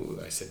 You know,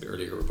 I said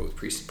earlier, we're both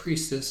priest and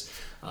priestess.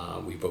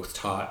 We both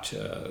taught,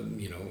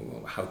 you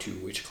know, how-to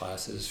witch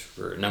classes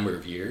for a number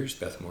of years,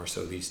 Beth more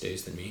so these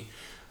days than me.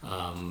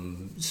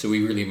 So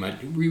we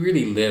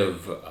really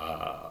live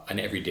an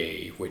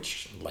everyday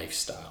witch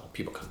lifestyle.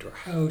 People come to our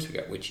house. We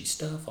got witchy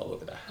stuff all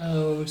over the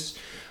house.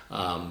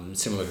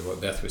 Similar to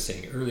what Beth was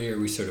saying earlier,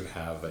 we sort of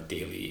have a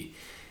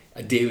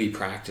daily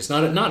practice,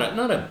 not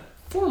a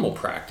formal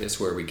practice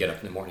where we get up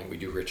in the morning, we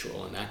do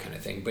ritual and that kind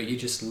of thing, but you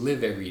just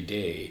live every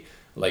day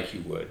like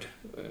you would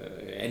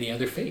any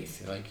other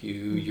faith. Like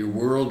your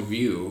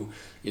worldview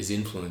is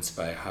influenced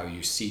by how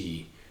you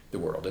see the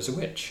world as a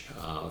witch,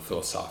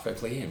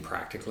 philosophically and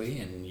practically,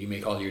 and you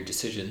make all your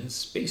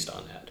decisions based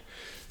on that.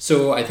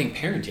 So I think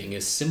parenting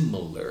is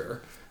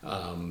similar.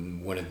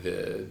 One of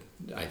the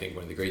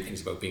great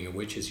things about being a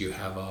witch is you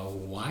have a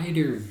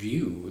wider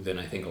view than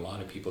I think a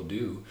lot of people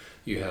do.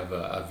 You have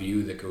a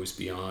view that goes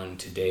beyond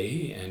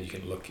today, and you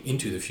can look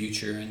into the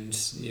future, and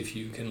if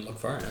you can look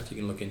far enough, you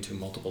can look into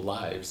multiple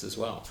lives as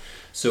well.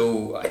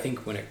 So I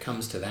think when it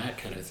comes to that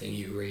kind of thing,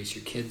 you raise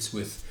your kids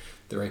with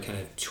the right kind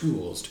of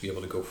tools to be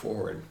able to go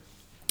forward.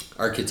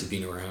 Our kids have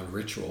been around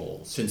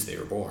ritual since they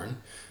were born.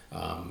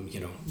 You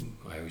know,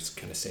 I always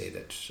kind of say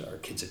that our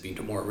kids have been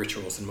to more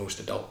rituals than most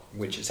adult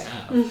witches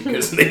have,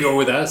 because they go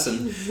with us,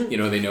 and, you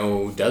know, they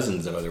know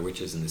dozens of other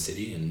witches in the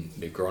city, and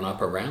they've grown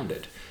up around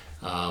it.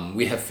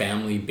 We have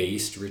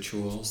family-based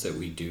rituals that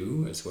we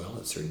do as well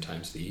at certain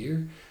times of the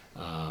year.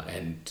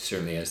 And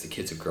certainly as the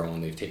kids have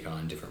grown, they've taken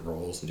on different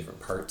roles and different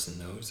parts in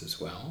those as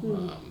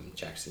well.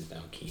 Jackson's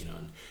now keen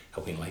on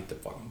helping light the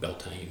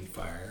Beltane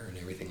fire and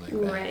everything like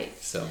that. Right.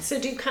 So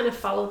do you kind of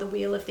follow the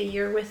wheel of the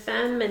year with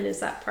them, and is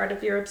that part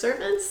of your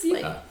observance?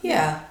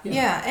 Yeah.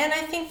 And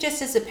I think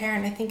just as a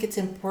parent, I think it's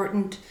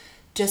important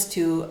just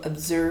to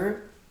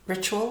observe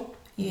ritual,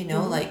 you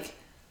know, like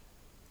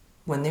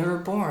when they were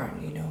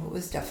born, you know, it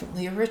was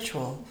definitely a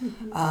ritual.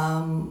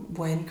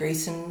 When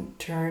Grayson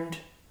turned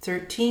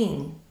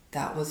 13,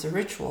 that was a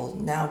ritual.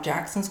 Now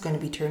Jackson's going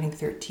to be turning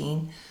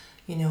 13.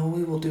 You know,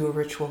 we will do a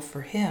ritual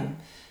for him.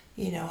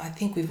 You know, I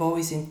think we've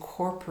always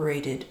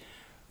incorporated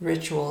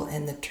ritual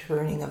and the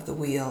turning of the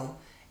wheel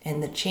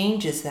and the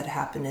changes that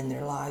happen in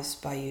their lives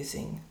by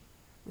using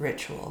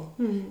ritual.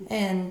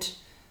 And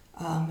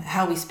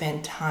how we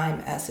spend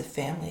time as a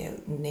family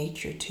out in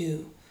nature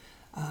too.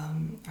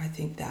 I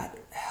think that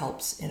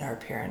helps in our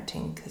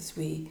parenting, because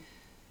we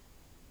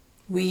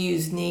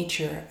use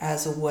nature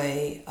as a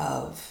way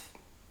of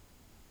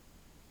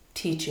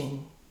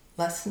teaching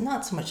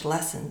not so much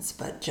lessons,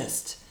 but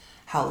just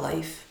how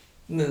life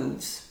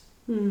moves.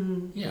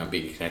 Yeah,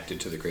 being connected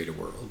to the greater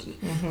world.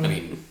 And I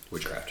mean,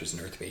 witchcraft is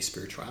an earth-based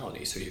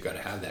spirituality, so you've got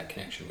to have that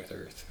connection with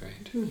earth,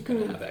 right? You've got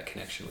to have that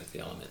connection with the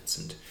elements,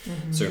 and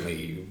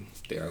certainly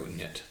they're out in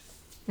it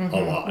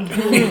a lot,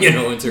 you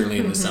know, and certainly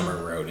in the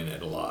summer we're out in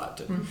it a lot,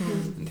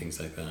 and things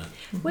like that.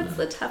 What's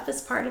the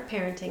toughest part of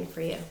parenting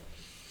for you?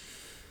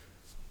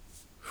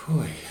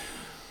 Boy,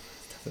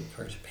 toughest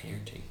part of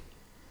parenting.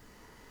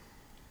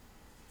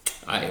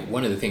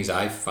 One of the things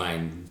I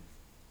find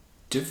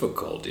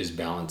difficult is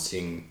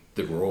balancing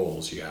the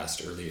roles you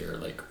asked earlier,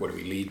 like what do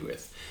we lead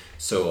with?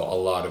 So a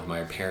lot of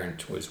my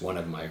parent was one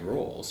of my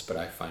roles, but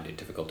I find it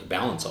difficult to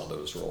balance all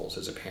those roles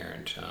as a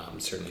parent.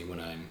 Certainly when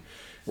I'm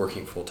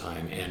working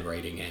full-time and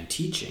writing and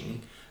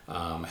teaching,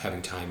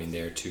 having time in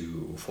there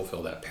to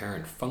fulfill that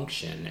parent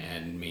function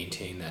and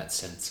maintain that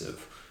sense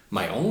of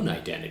my own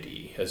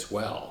identity as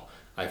well.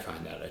 I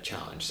find that a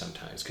challenge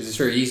sometimes, because it's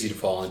very easy to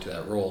fall into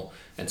that role,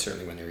 and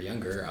certainly when they're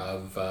younger,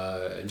 of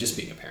just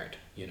being a parent.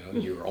 You know,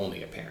 you're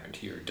only a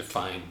parent. You're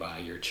defined by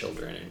your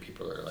children, and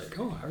people are like,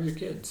 "Oh, how are your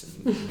kids?"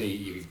 And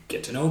you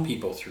get to know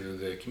people through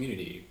the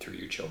community, through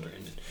your children,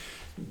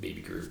 and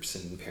baby groups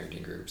and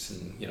parenting groups,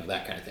 and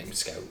that kind of thing.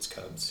 Scouts,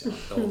 Cubs,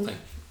 the whole thing.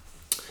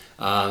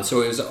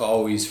 So it was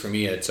always, for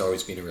me, it's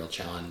always been a real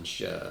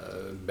challenge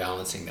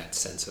balancing that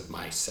sense of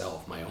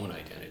myself, my own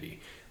identity,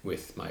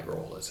 with my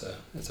role as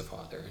a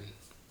father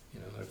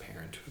and a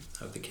parent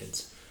of the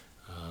kids.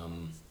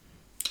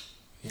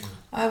 Yeah.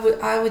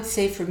 I would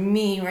say for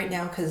me right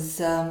now,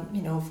 because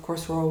of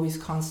course we're always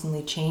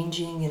constantly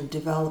changing and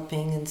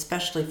developing, and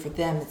especially for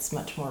them, it's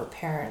much more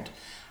apparent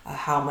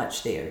how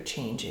much they are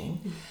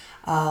changing.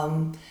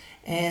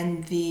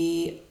 And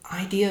the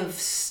idea of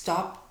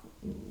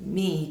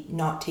me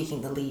not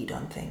taking the lead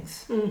on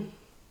things.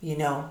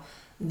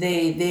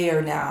 They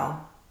are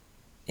now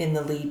in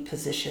the lead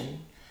position,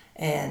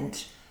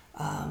 and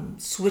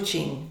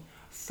switching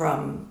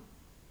from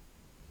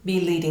me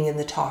leading in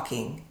the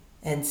talking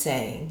and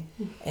saying,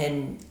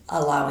 and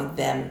allowing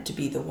them to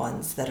be the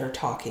ones that are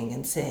talking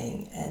and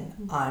saying,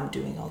 and I'm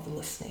doing all the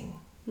listening.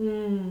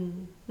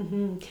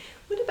 Mm-hmm.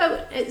 What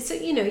about, so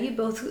you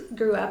both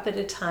grew up at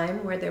a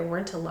time where there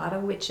weren't a lot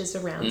of witches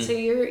around, so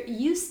you're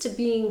used to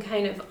being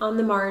kind of on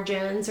the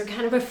margins, or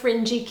kind of a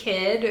fringy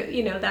kid,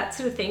 that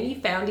sort of thing.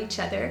 You found each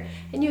other,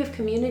 and you have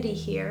community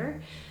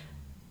here.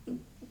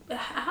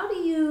 How do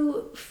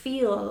you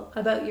feel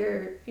about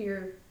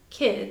your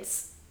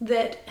kids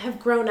that have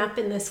grown up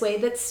in this way,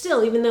 that's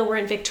still, even though we're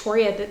in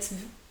Victoria, that's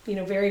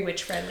very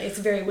witch friendly, it's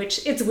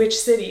witch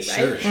city,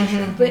 right?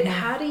 Sure. But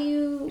how do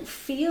you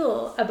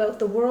feel about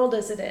the world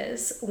as it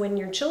is when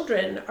your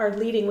children are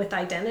leading with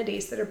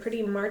identities that are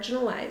pretty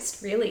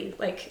marginalized, really,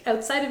 like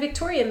outside of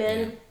Victoria,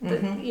 man?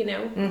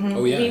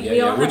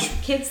 We all have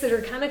kids that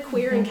are kind of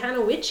queer and kind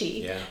of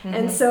witchy,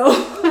 and so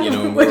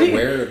we're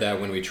aware of that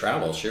when we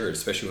travel, sure,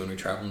 especially when we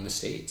travel in the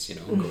States,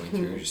 going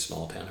through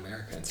small town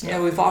America and stuff. Yeah,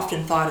 we've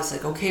often thought, it's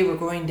like, okay, we're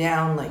going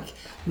down like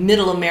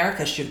middle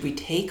America, should we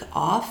take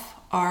off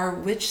our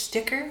witch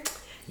sticker?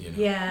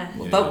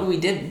 But we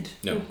didn't.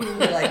 No.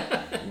 We're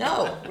like,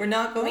 no, we're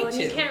not going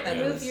to. You can't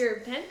remove your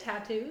pen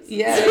tattoos.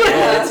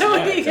 That's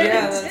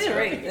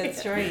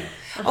right.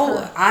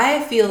 Oh,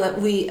 I feel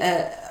that we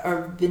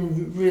have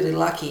been really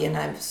lucky, and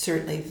I'm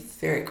certainly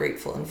very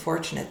grateful and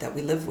fortunate that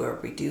we live where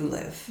we do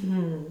live.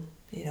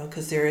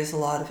 Because there is a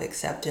lot of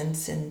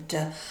acceptance, and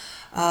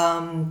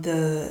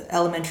the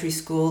elementary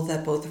school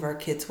that both of our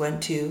kids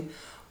went to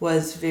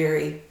was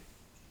very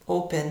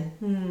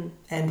open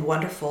and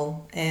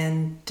wonderful,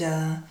 and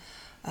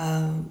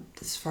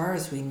as far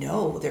as we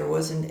know, there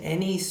wasn't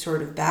any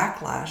sort of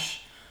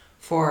backlash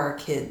for our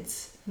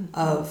kids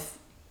of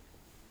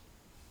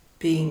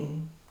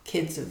being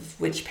kids of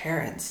witch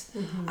parents.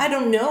 I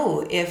don't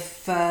know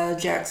if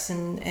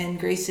Jackson and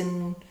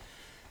Grayson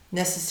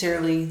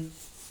necessarily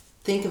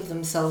think of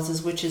themselves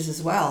as witches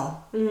as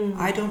well.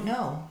 I don't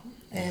know.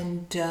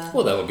 And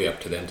well, that'll be up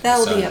to them. Be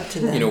up to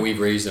them. We've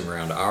raised them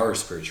around our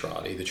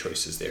spirituality. The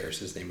choice is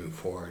theirs as they move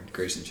forward.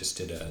 Grayson just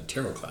did a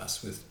tarot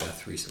class with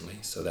Beth recently,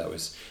 so that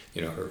was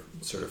her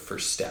sort of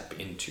first step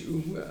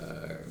into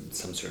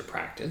some sort of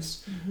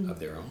practice of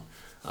their own.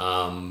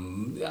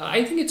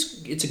 I think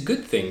it's a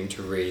good thing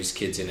to raise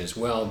kids in as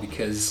well,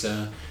 because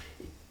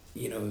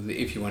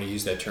if you want to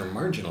use that term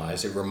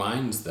marginalized, it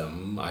reminds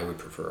them, I would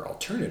prefer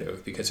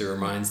alternative, because it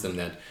reminds them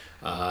that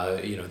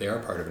they are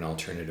part of an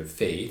alternative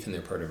faith, and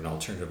they're part of an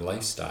alternative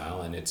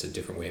lifestyle, and it's a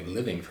different way of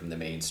living from the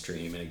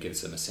mainstream, and it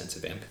gives them a sense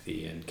of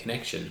empathy and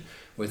connection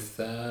with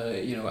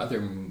other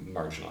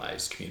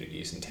marginalized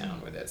communities in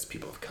town, whether that's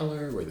people of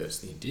color, whether that's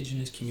the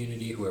indigenous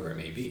community, whoever it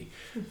may be.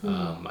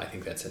 I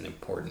think that's an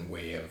important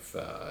way of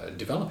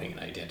developing an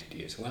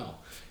identity as well.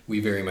 We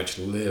very much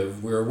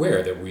we're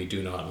aware that we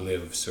do not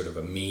live sort of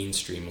a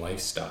mainstream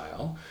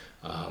lifestyle.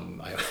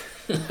 I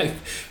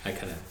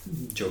kind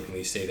of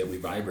jokingly say that we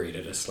vibrate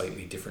at a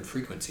slightly different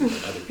frequency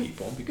than other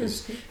people,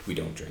 because we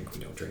don't drink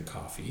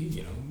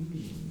coffee,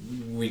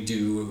 we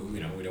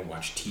don't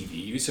watch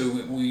TV, so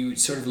we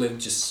sort of live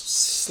just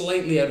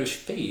slightly out of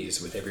phase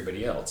with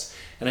everybody else,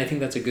 and I think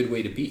that's a good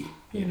way to be.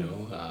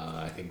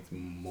 I think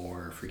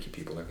more freaky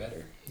people are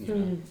better.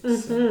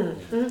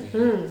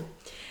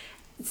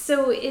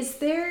 So is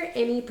there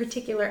any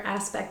particular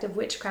aspect of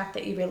witchcraft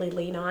that you really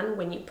lean on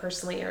when you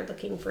personally are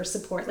looking for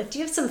support? Like, do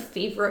you have some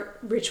favorite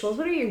rituals?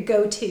 What are your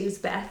go-tos,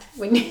 Beth,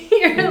 when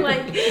you're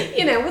like,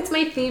 what's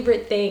my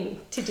favorite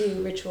thing to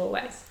do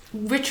ritual-wise?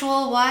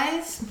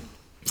 Ritual-wise?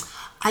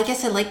 I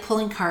guess I like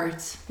pulling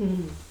cards.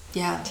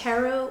 Yeah.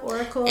 Tarot,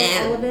 oracle,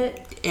 all of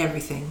it?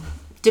 Everything.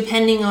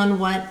 Depending on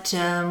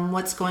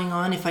what's going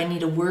on. If I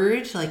need a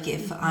word, like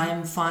if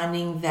I'm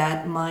finding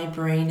that my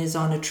brain is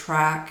on a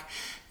track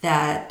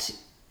that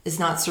is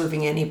not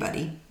serving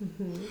anybody,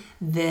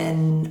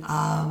 then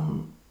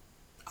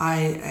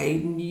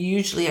I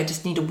usually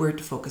just need a word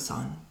to focus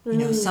on.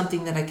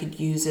 Something that I could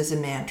use as a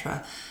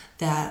mantra,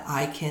 that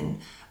I can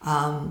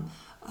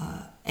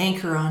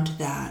anchor onto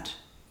that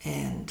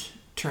and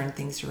turn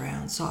things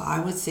around. So I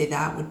would say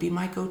that would be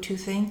my go-to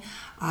thing.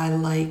 I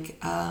like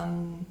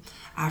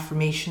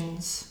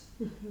affirmations.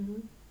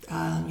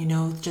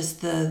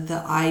 Just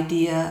the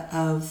idea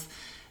of,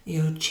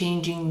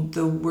 changing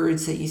the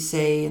words that you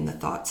say and the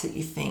thoughts that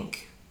you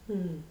think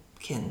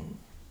can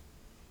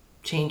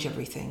change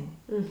everything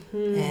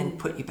and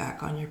put you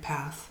back on your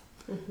path.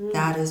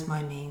 That is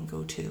my main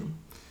go-to.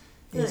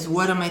 Is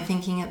what am I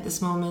thinking at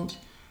this moment?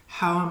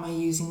 How am I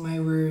using my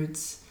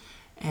words?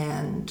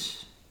 And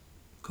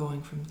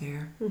going from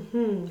there.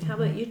 How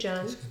about you,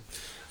 John?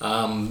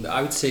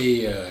 I would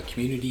say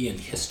community and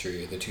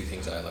history are the two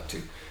things I look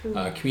to.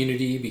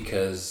 Community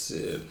because,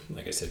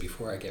 like I said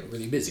before, I get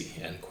really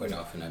busy, and quite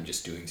often I'm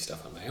just doing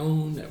stuff on my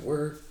own, at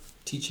work,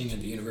 teaching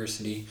at the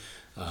university,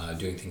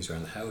 doing things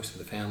around the house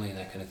with the family and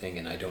that kind of thing,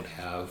 and I don't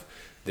have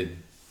the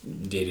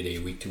day-to-day,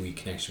 week-to-week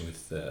connection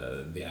with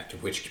the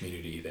active witch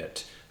community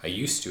that I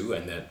used to,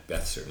 and that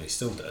Beth certainly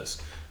still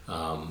does.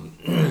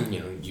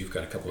 You've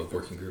got a couple of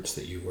working groups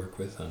that you work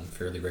with on a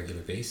fairly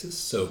regular basis.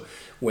 So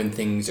when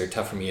things are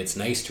tough for me, it's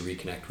nice to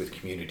reconnect with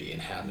community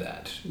and have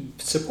that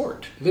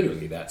support,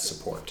 literally that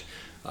support.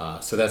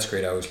 So that's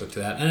great. I always look to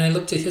that. And I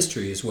look to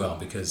history as well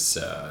because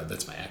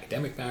that's my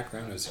academic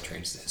background. I was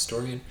trained as a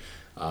historian.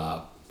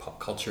 Pop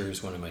culture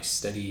is one of my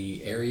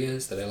study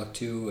areas that I look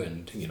to,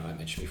 and I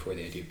mentioned before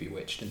the idea of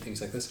bewitched and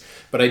things like this.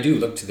 But I do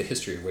look to the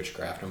history of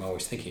witchcraft. I'm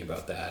always thinking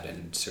about that,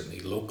 and certainly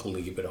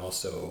locally, but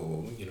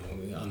also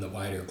on the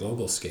wider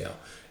global scale.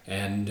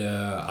 And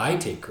I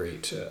take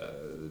great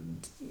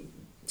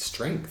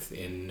strength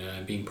in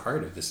being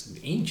part of this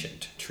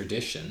ancient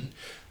tradition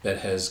that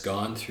has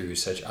gone through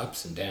such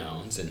ups and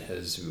downs and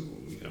has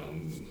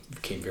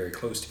came very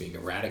close to being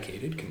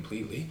eradicated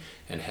completely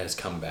and has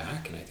come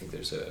back, and I think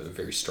there's a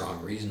very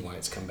strong reason why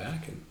it's come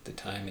back at the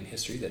time in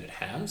history that it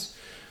has,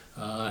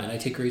 and I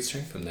take great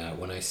strength from that.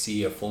 When I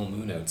see a full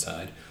moon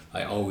outside,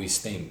 I always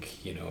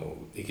think,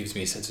 it gives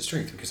me a sense of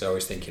strength, because I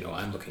always think,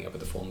 I'm looking up at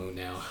the full moon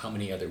now. How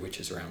many other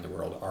witches around the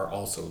world are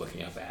also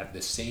looking up at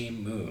the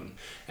same moon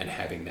and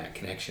having that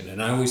connection?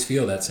 And I always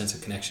feel that sense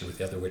of connection with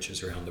the other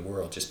witches around the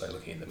world just by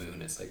looking at the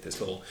moon. It's like this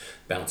little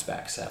bounce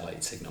back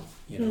satellite signal,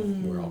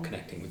 we're all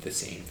connecting with the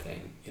same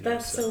thing.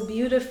 That's so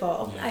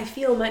beautiful. Yeah. I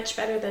feel much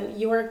better than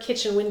your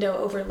kitchen window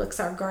overlooks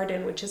our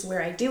garden, which is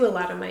where I do a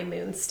lot of my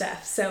moon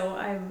stuff. So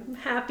I'm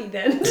happy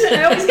then.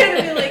 I always kind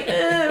of feel like,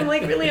 I'm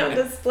like really on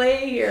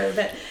display here.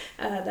 But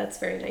that's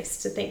very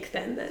nice to think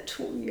then that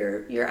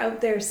you're out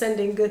there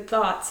sending good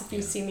thoughts if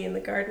you see me in the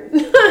garden.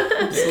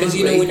 Because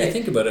when you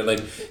think about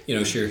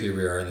it, sure, here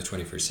we are in the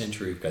 21st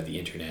century. We've got the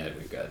internet,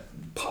 we've got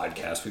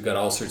podcasts, we've got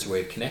all sorts of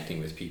ways of connecting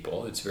with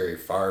people. It's very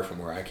far from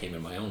where I came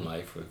in my own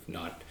life with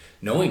not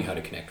knowing how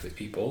to connect with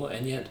people,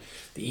 and yet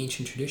the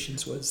ancient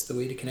traditions was the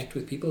way to connect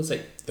with people. It's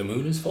like the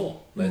moon is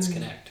full, let's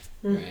connect,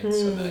 right?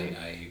 So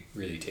I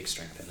really take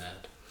strength in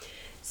that.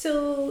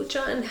 So,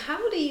 John,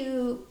 how do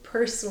you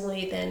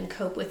personally then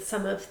cope with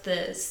some of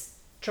the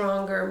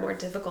stronger, more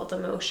difficult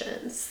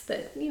emotions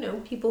that,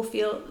 people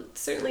feel?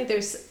 Certainly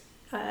there's,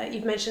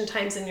 you've mentioned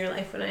times in your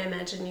life when I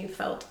imagine you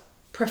felt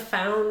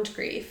profound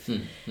grief.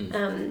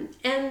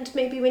 And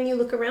maybe when you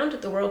look around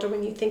at the world or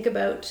when you think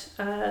about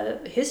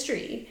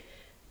history,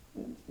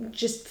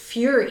 just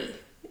fury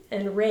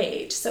and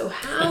rage. So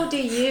how do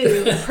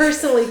you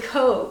personally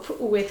cope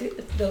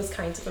with those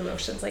kinds of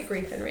emotions like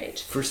grief and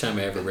rage? First time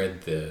I ever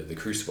read the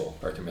Crucible,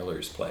 Arthur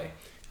Miller's play,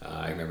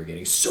 I remember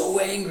getting so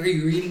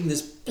angry reading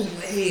this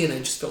play, and I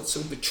just felt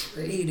so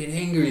betrayed and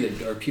angry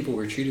that our people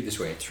were treated this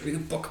way. I threw the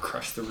book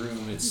across the room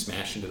and it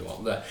smashed into the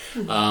wall.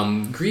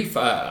 Grief,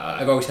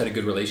 I've always had a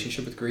good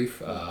relationship with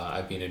grief.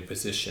 I've been in a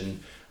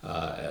position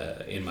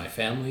in my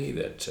family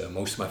that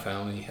most of my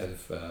family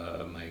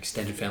my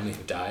extended family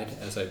have died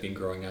as I've been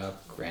growing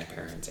up.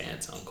 Grandparents,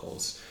 aunts,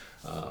 uncles.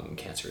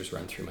 Cancer has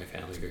run through my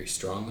family very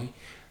strongly.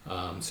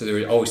 So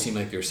there always seemed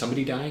like there was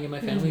somebody dying in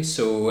my family.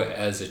 So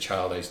as a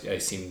child, I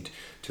seemed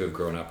to have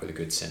grown up with a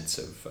good sense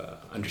of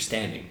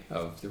understanding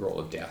of the role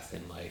of death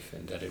in life,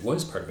 and that it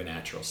was part of a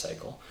natural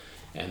cycle,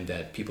 and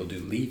that people do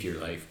leave your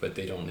life, but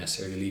they don't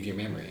necessarily leave your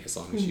memory. As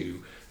long as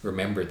you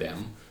remember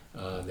them,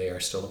 they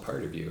are still a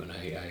part of you, and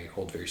I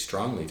hold very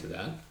strongly to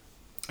that.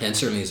 And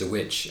certainly as a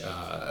witch,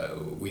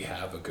 we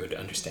have a good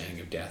understanding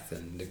of death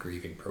and the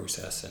grieving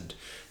process, and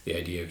the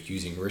idea of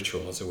using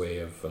ritual as a way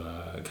of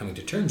coming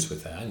to terms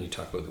with that. And you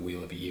talk about the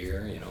Wheel of a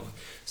Year,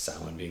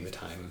 Samhain being the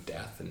time of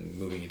death and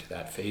moving into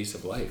that phase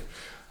of life.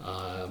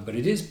 But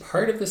it is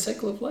part of the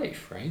cycle of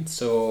life, right?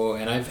 So,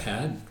 and I've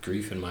had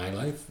grief in my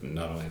life,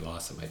 not only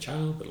loss of my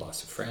child, but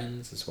loss of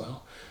friends as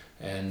well.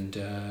 And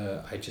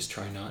I just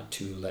try not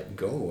to let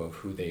go of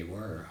who they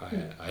were.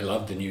 I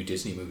love the new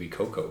Disney movie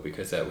Coco,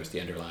 because that was the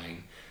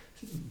underlying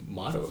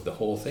motto of the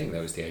whole thing.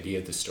 That was the idea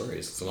of the story.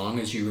 As long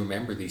as you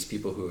remember these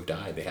people who have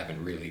died, they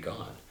haven't really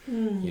gone.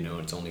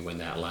 It's only when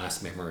that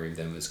last memory of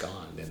them is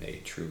gone, then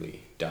they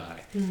truly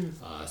die.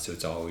 So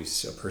it's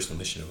always a personal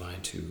mission of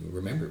mine to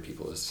remember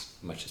people as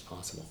much as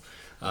possible.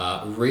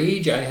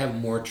 Rage, I have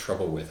more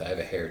trouble with. I have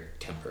a hair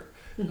temper.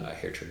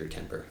 hair trigger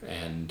temper,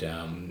 and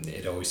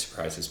it always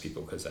surprises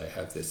people because I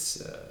have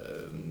this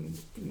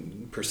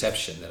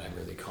perception that I'm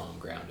really calm,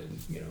 grounded,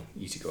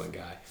 easygoing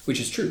guy, which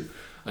is true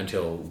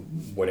until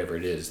whatever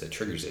it is that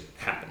triggers it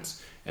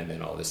happens, and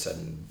then all of a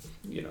sudden,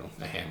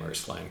 a hammer is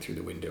flying through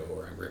the window,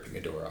 or I'm ripping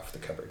a door off the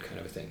cupboard, kind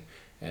of a thing.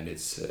 And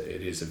it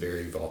is a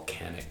very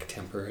volcanic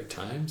temper at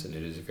times, and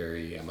it is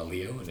I'm a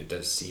Leo, and it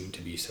does seem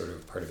to be sort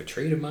of part of a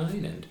trait of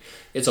mine, and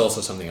it's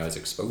also something I was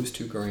exposed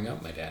to growing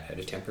up. My dad had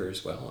a temper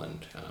as well,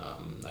 and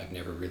I've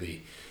never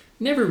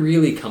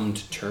really come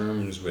to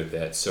terms with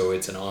that. So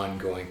it's an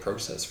ongoing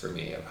process for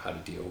me of how to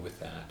deal with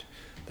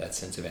that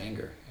sense of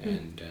anger,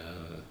 and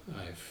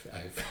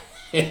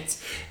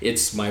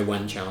it's my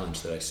one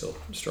challenge that I still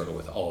struggle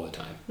with all the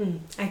time.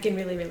 I can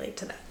really relate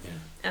to that. Yeah,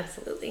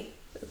 absolutely.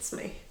 That's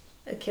my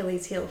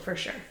Achilles heel for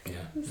sure. Yeah,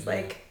 it's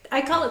like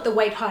I call it the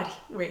white hot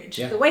rage.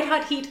 Yeah. The white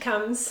hot heat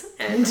comes,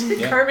 and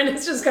Carmen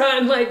has just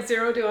gone like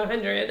 0 to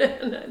 100,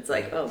 and it's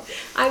like, oh,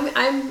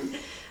 I'm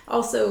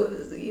also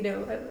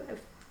I've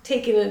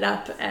taken it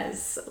up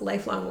as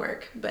lifelong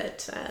work,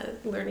 but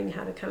learning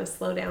how to kind of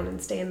slow down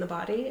and stay in the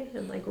body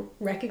and like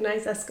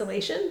recognize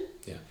escalation.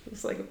 Yeah,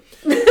 it's like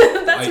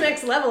that's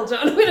next level,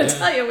 John. I'm going to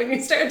tell you, when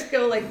you start to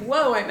go like,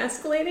 whoa, I'm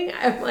escalating.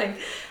 I'm like,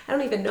 I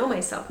don't even know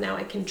myself now.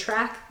 I can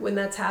track when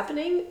that's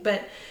happening,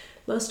 but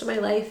most of my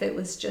life it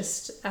was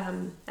just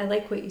I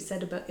like what you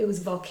said about it was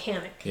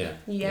volcanic. Yeah.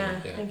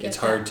 I get it's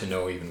hard to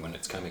know even when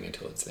it's coming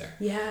until it's there.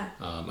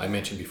 I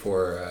mentioned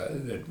before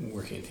that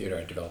working in theater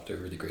I developed a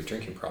really great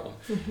drinking problem,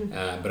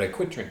 but I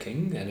quit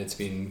drinking, and it's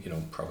been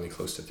probably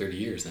close to 30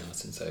 years now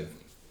since I've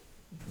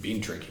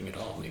been drinking at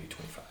all, maybe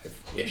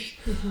 25-ish.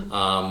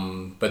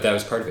 But that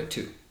was part of it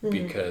too,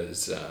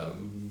 because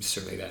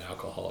certainly that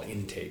alcohol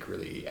intake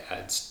really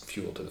adds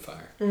fuel to the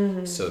fire.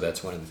 So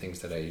that's one of the things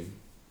that I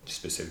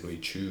specifically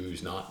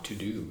choose not to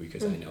do,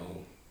 because I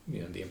know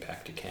the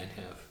impact it can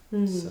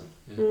have. So,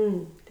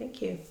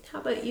 Thank you.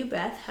 How about you,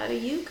 Beth? How do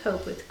you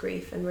cope with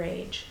grief and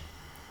rage?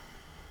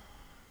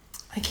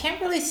 I can't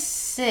really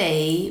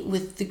say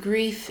with the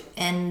grief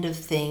end of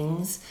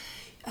things.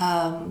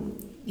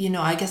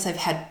 I guess I've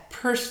had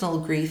personal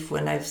grief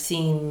when I've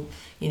seen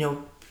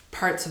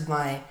parts of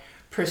my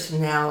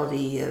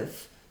personality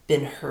have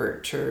been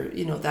hurt, or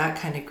that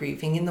kind of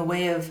grieving. In the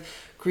way of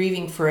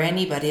grieving for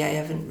anybody, I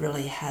haven't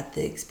really had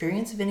the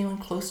experience of anyone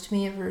close to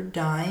me ever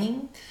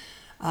dying.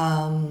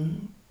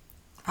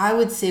 I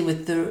would say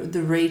with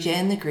the rage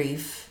and the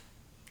grief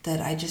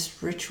that I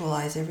just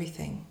ritualize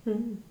everything.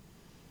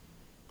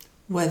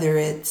 Whether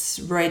it's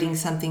writing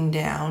something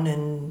down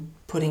and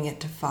putting it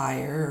to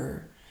fire,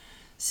 or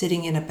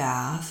sitting in a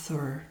bath,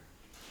 or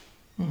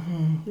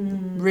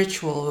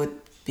ritual would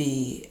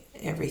be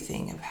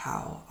everything of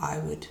how I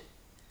would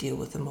deal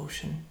with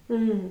emotion.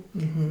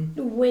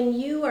 When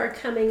you are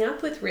coming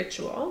up with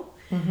ritual,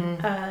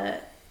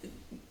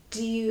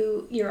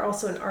 you're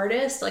also an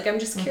artist, like I'm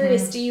just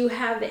curious, do you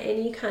have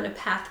any kind of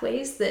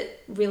pathways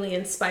that really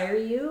inspire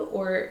you,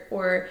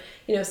 or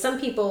some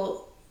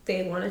people,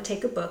 they want to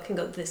take a book and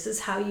go, this is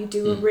how you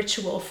do a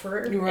ritual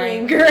for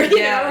anger.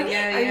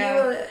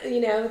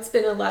 It's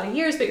been a lot of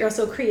years, but you're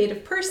also a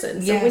creative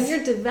person. So when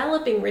you're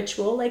developing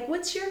ritual, like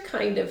what's your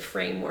kind of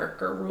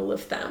framework or rule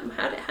of thumb?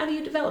 How do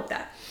you develop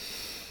that?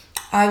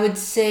 I would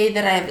say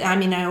that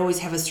I always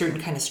have a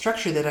certain kind of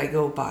structure that I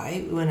go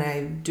by when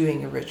I'm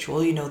doing a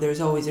ritual.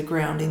 There's always a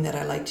grounding that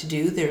I like to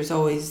do. There's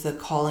always the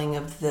calling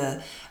of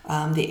the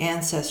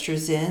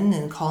ancestors in,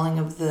 and calling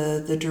of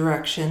the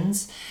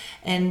directions.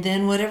 And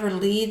then whatever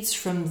leads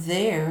from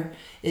there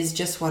is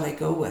just what I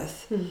go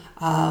with.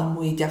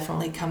 We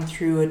definitely come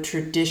through a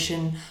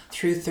tradition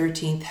through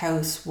 13th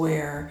house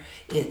where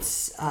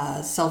it's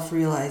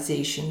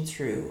self-realization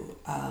through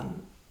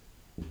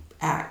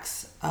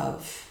acts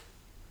of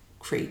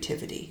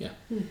creativity.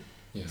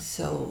 Yeah.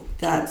 So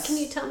that's... Can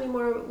you tell me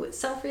more? With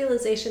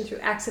self-realization through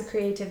acts of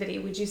creativity,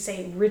 would you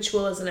say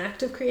ritual is an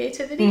act of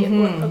creativity?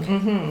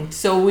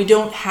 So we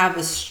don't have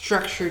a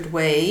structured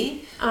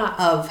way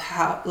of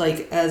how,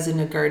 like as in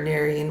a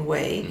Gardnerian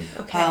way.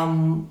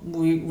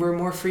 We're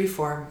more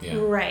freeform.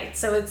 Right.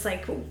 So it's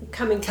like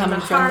coming from the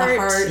heart.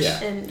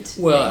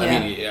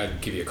 I'll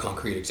give you a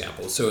concrete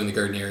example. So in the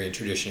Gardnerian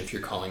tradition, if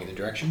you're calling in the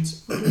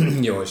directions,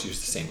 you always use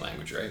the same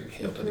language, right?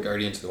 Hail to the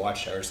guardian, to the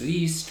watchtowers of the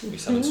east. We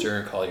summon stir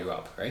and call you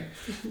up, right?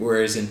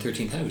 Whereas in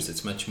 13th house,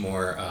 it's much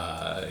more,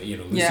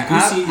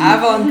 loosey-goosey.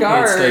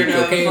 Avant-garde. It's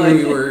like,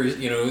 we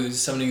were,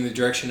 summoning the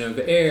direction of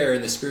air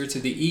and the spirits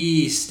of the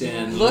east,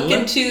 and look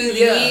into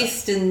the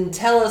east and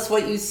tell us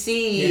what you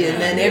see, and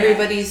then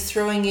everybody's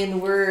throwing in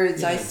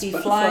words. I see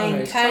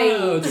flying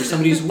kites, or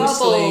somebody's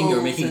whistling,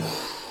 or making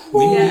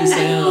windy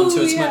sound.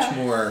 So it's much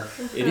more.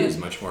 It is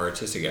much more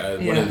artistic.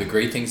 One of the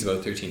great things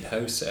about 13th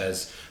house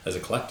as as a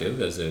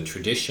collective, as a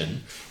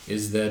tradition,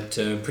 is that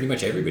pretty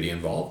much everybody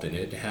involved in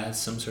it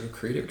has some sort of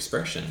creative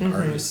expression.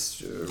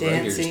 Artists,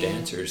 writers,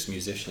 dancers,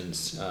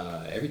 musicians,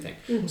 everything.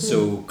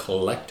 So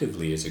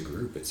collectively as a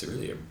group, it's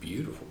really a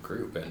beautiful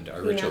group, and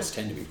our rituals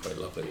tend to be quite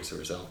lovely as a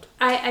result.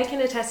 I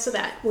can attest to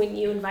that. When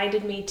you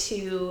invited me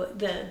to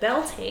the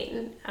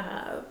Beltane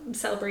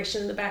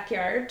celebration in the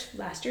backyard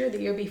last year,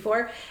 the year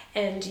before,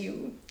 and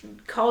you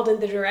called in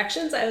the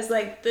directions, I was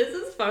like, this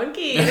is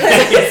funky.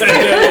 This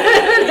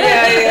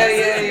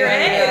is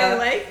great. I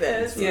like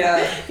this.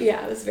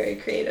 Yeah, it was very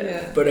creative.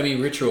 Yeah. But I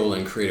mean, ritual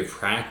and creative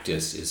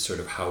practice is sort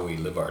of how we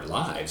live our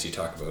lives. You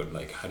talk about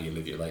like, how do you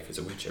live your life as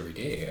a witch every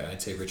day?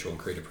 I'd say ritual and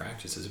creative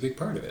practice is a big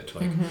part of it.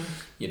 Like,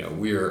 you know,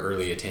 we were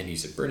early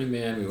attendees at Burning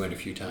Man. We went a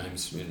few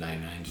times in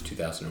 99 to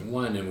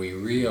 2001, and we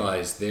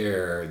realized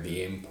there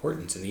the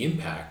importance and the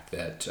impact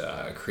that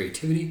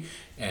creativity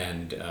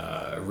and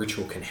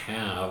ritual can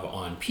have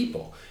on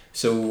people.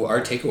 So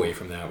our takeaway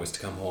from that was to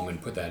come home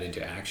and put that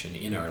into action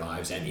in our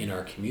lives and in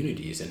our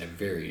communities in a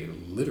very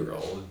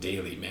literal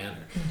daily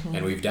manner.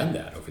 And we've done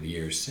that over the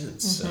years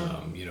since.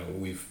 You know,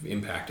 we've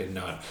impacted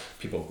not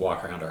people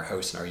walk around our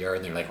house and our yard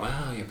and they're like,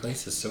 wow, your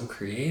place is so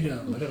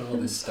creative. Look at all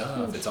this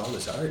stuff. It's all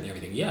this art and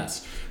everything.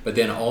 Yes. But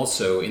then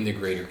also in the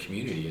greater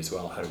community as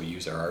well. How do we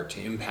use our art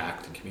to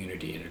impact the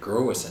community and to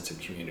grow a sense of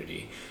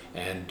community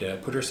and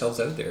put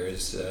ourselves out there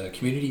as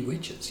community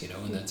witches, you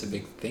know, and that's a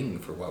big thing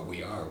for what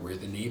we are. We're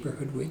the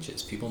neighborhood witches.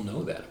 People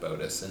know that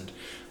about us, and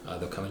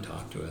they'll come and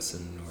talk to us,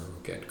 and or we'll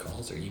get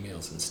calls or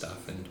emails and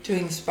stuff, and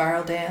doing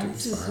spiral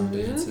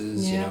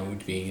dances, you know,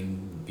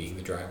 being the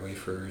driveway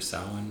for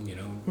Samhain, you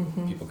know,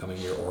 people coming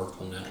to your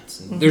oracle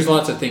nets, and there's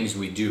lots of things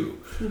we do,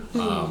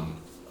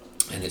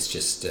 and it's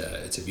just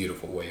it's a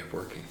beautiful way of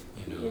working,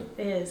 you know.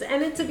 It is,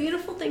 and it's a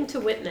beautiful thing to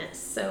witness.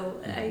 So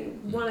I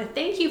want to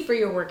thank you for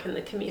your work in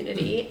the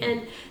community,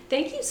 and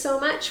thank you so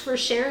much for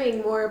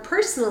sharing more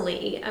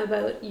personally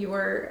about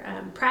your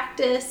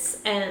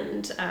practice.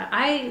 And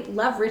I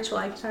love ritual.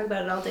 I can talk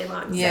about it all day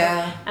long.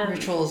 Yeah, so,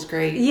 ritual is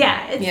great.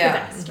 Yeah, it's the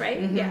best,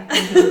 right?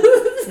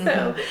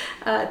 So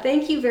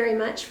thank you very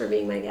much for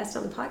being my guest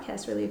on the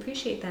podcast. Really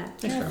appreciate that.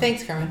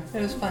 Thanks, Carmen.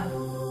 It was fun.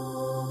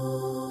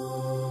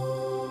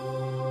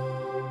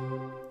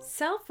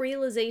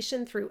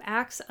 Self-realization through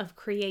acts of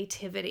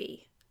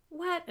creativity.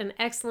 What an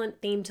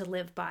excellent theme to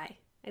live by.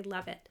 I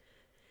love it.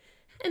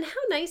 And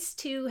how nice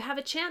to have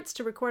a chance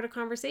to record a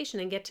conversation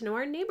and get to know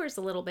our neighbors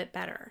a little bit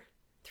better.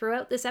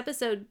 Throughout this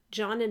episode,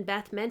 John and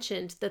Beth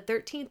mentioned the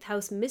 13th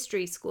House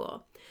Mystery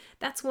School.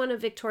 That's one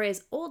of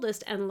Victoria's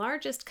oldest and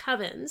largest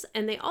covens,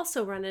 and they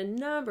also run a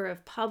number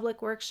of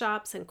public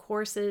workshops and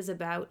courses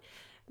about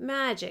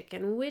magic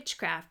and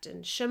witchcraft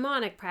and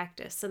shamanic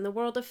practice and the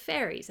world of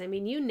fairies. I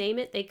mean, you name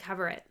it, they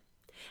cover it.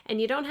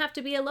 And you don't have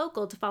to be a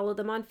local to follow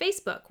them on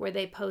Facebook, where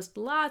they post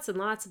lots and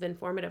lots of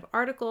informative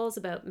articles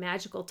about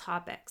magical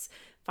topics.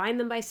 Find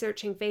them by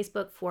searching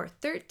Facebook for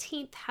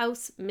 13th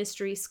House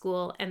Mystery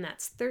School, and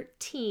that's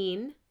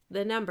 13,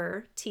 the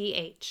number,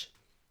 TH.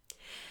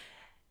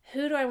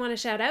 Who do I want to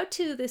shout out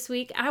to this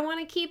week? I want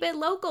to keep it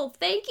local.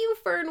 Thank you,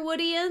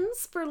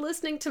 Fernwoodians, for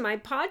listening to my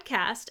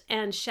podcast,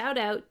 and shout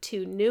out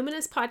to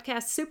Numinous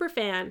Podcast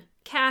superfan,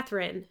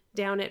 Catherine,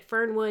 down at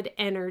Fernwood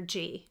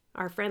Energy,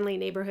 our friendly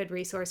neighborhood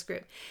resource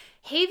group.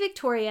 Hey,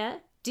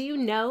 Victoria, do you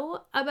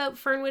know about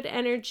Fernwood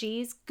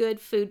Energy's Good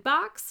Food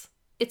Box?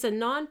 It's a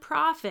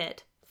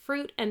non-profit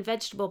fruit and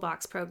vegetable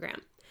box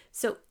program.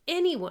 So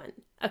anyone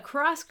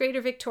across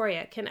Greater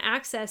Victoria can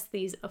access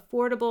these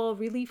affordable,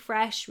 really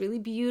fresh, really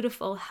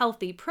beautiful,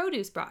 healthy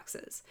produce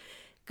boxes.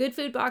 Good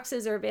Food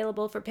Boxes are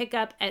available for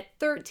pickup at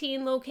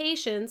 13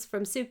 locations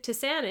from Souk to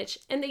Saanich,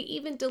 and they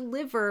even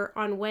deliver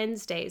on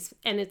Wednesdays,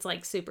 and it's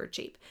like super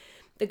cheap.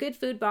 The Good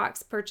Food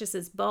Box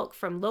purchases bulk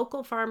from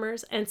local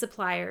farmers and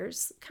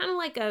suppliers, kind of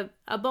like a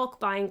bulk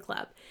buying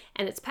club.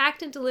 And it's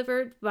packed and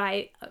delivered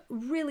by a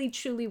really,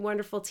 truly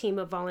wonderful team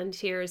of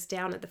volunteers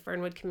down at the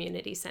Fernwood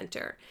Community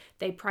Center.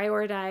 They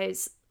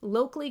prioritize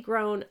locally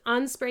grown,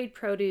 unsprayed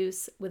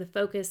produce with a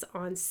focus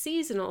on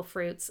seasonal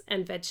fruits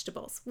and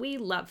vegetables. We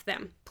love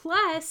them.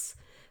 Plus,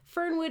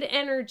 Fernwood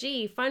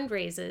Energy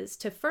fundraises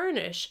to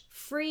furnish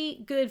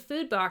free Good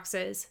Food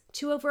Boxes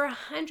to over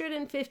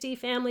 150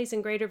 families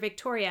in Greater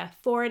Victoria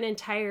for an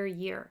entire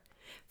year.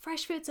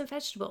 Fresh fruits and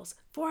vegetables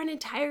for an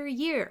entire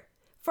year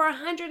for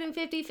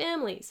 150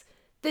 families.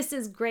 This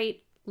is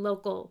great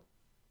local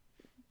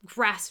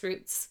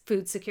grassroots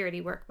food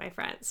security work, my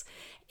friends.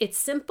 It's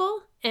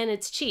simple and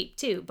it's cheap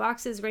too.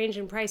 Boxes range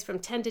in price from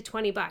 $10 to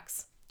 $20.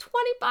 $20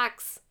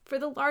 for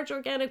the large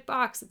organic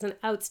box. It's an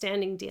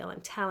outstanding deal,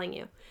 I'm telling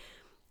you.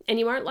 And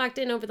you aren't locked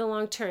in over the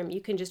long term. You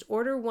can just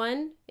order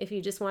one if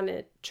you just want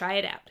to try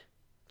it out.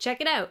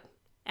 Check it out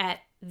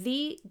at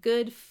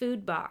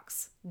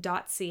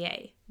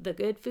thegoodfoodbox.ca.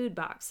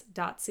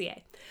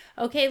 Thegoodfoodbox.ca.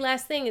 Okay,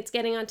 last thing, it's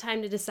getting on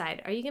time to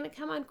decide. Are you going to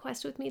come on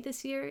quest with me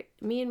this year?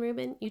 Me and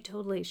Ruben, you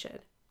totally should.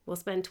 We'll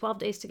spend 12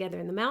 days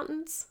together in the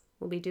mountains.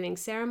 We'll be doing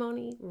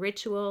ceremony,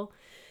 ritual.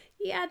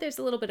 Yeah, there's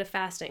a little bit of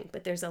fasting,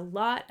 but there's a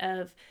lot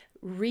of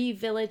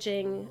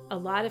re-villaging, a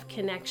lot of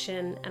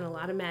connection, and a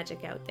lot of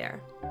magic out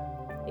there.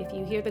 If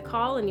you hear the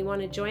call and you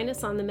want to join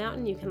us on the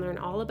mountain, you can learn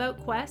all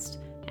about Quest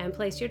and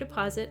place your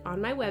deposit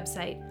on my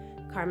website,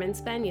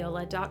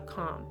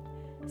 carmenspaniola.com.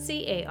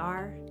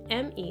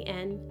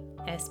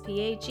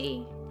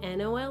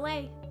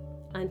 CarmenSpagnola.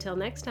 Until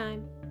next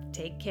time,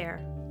 take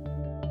care.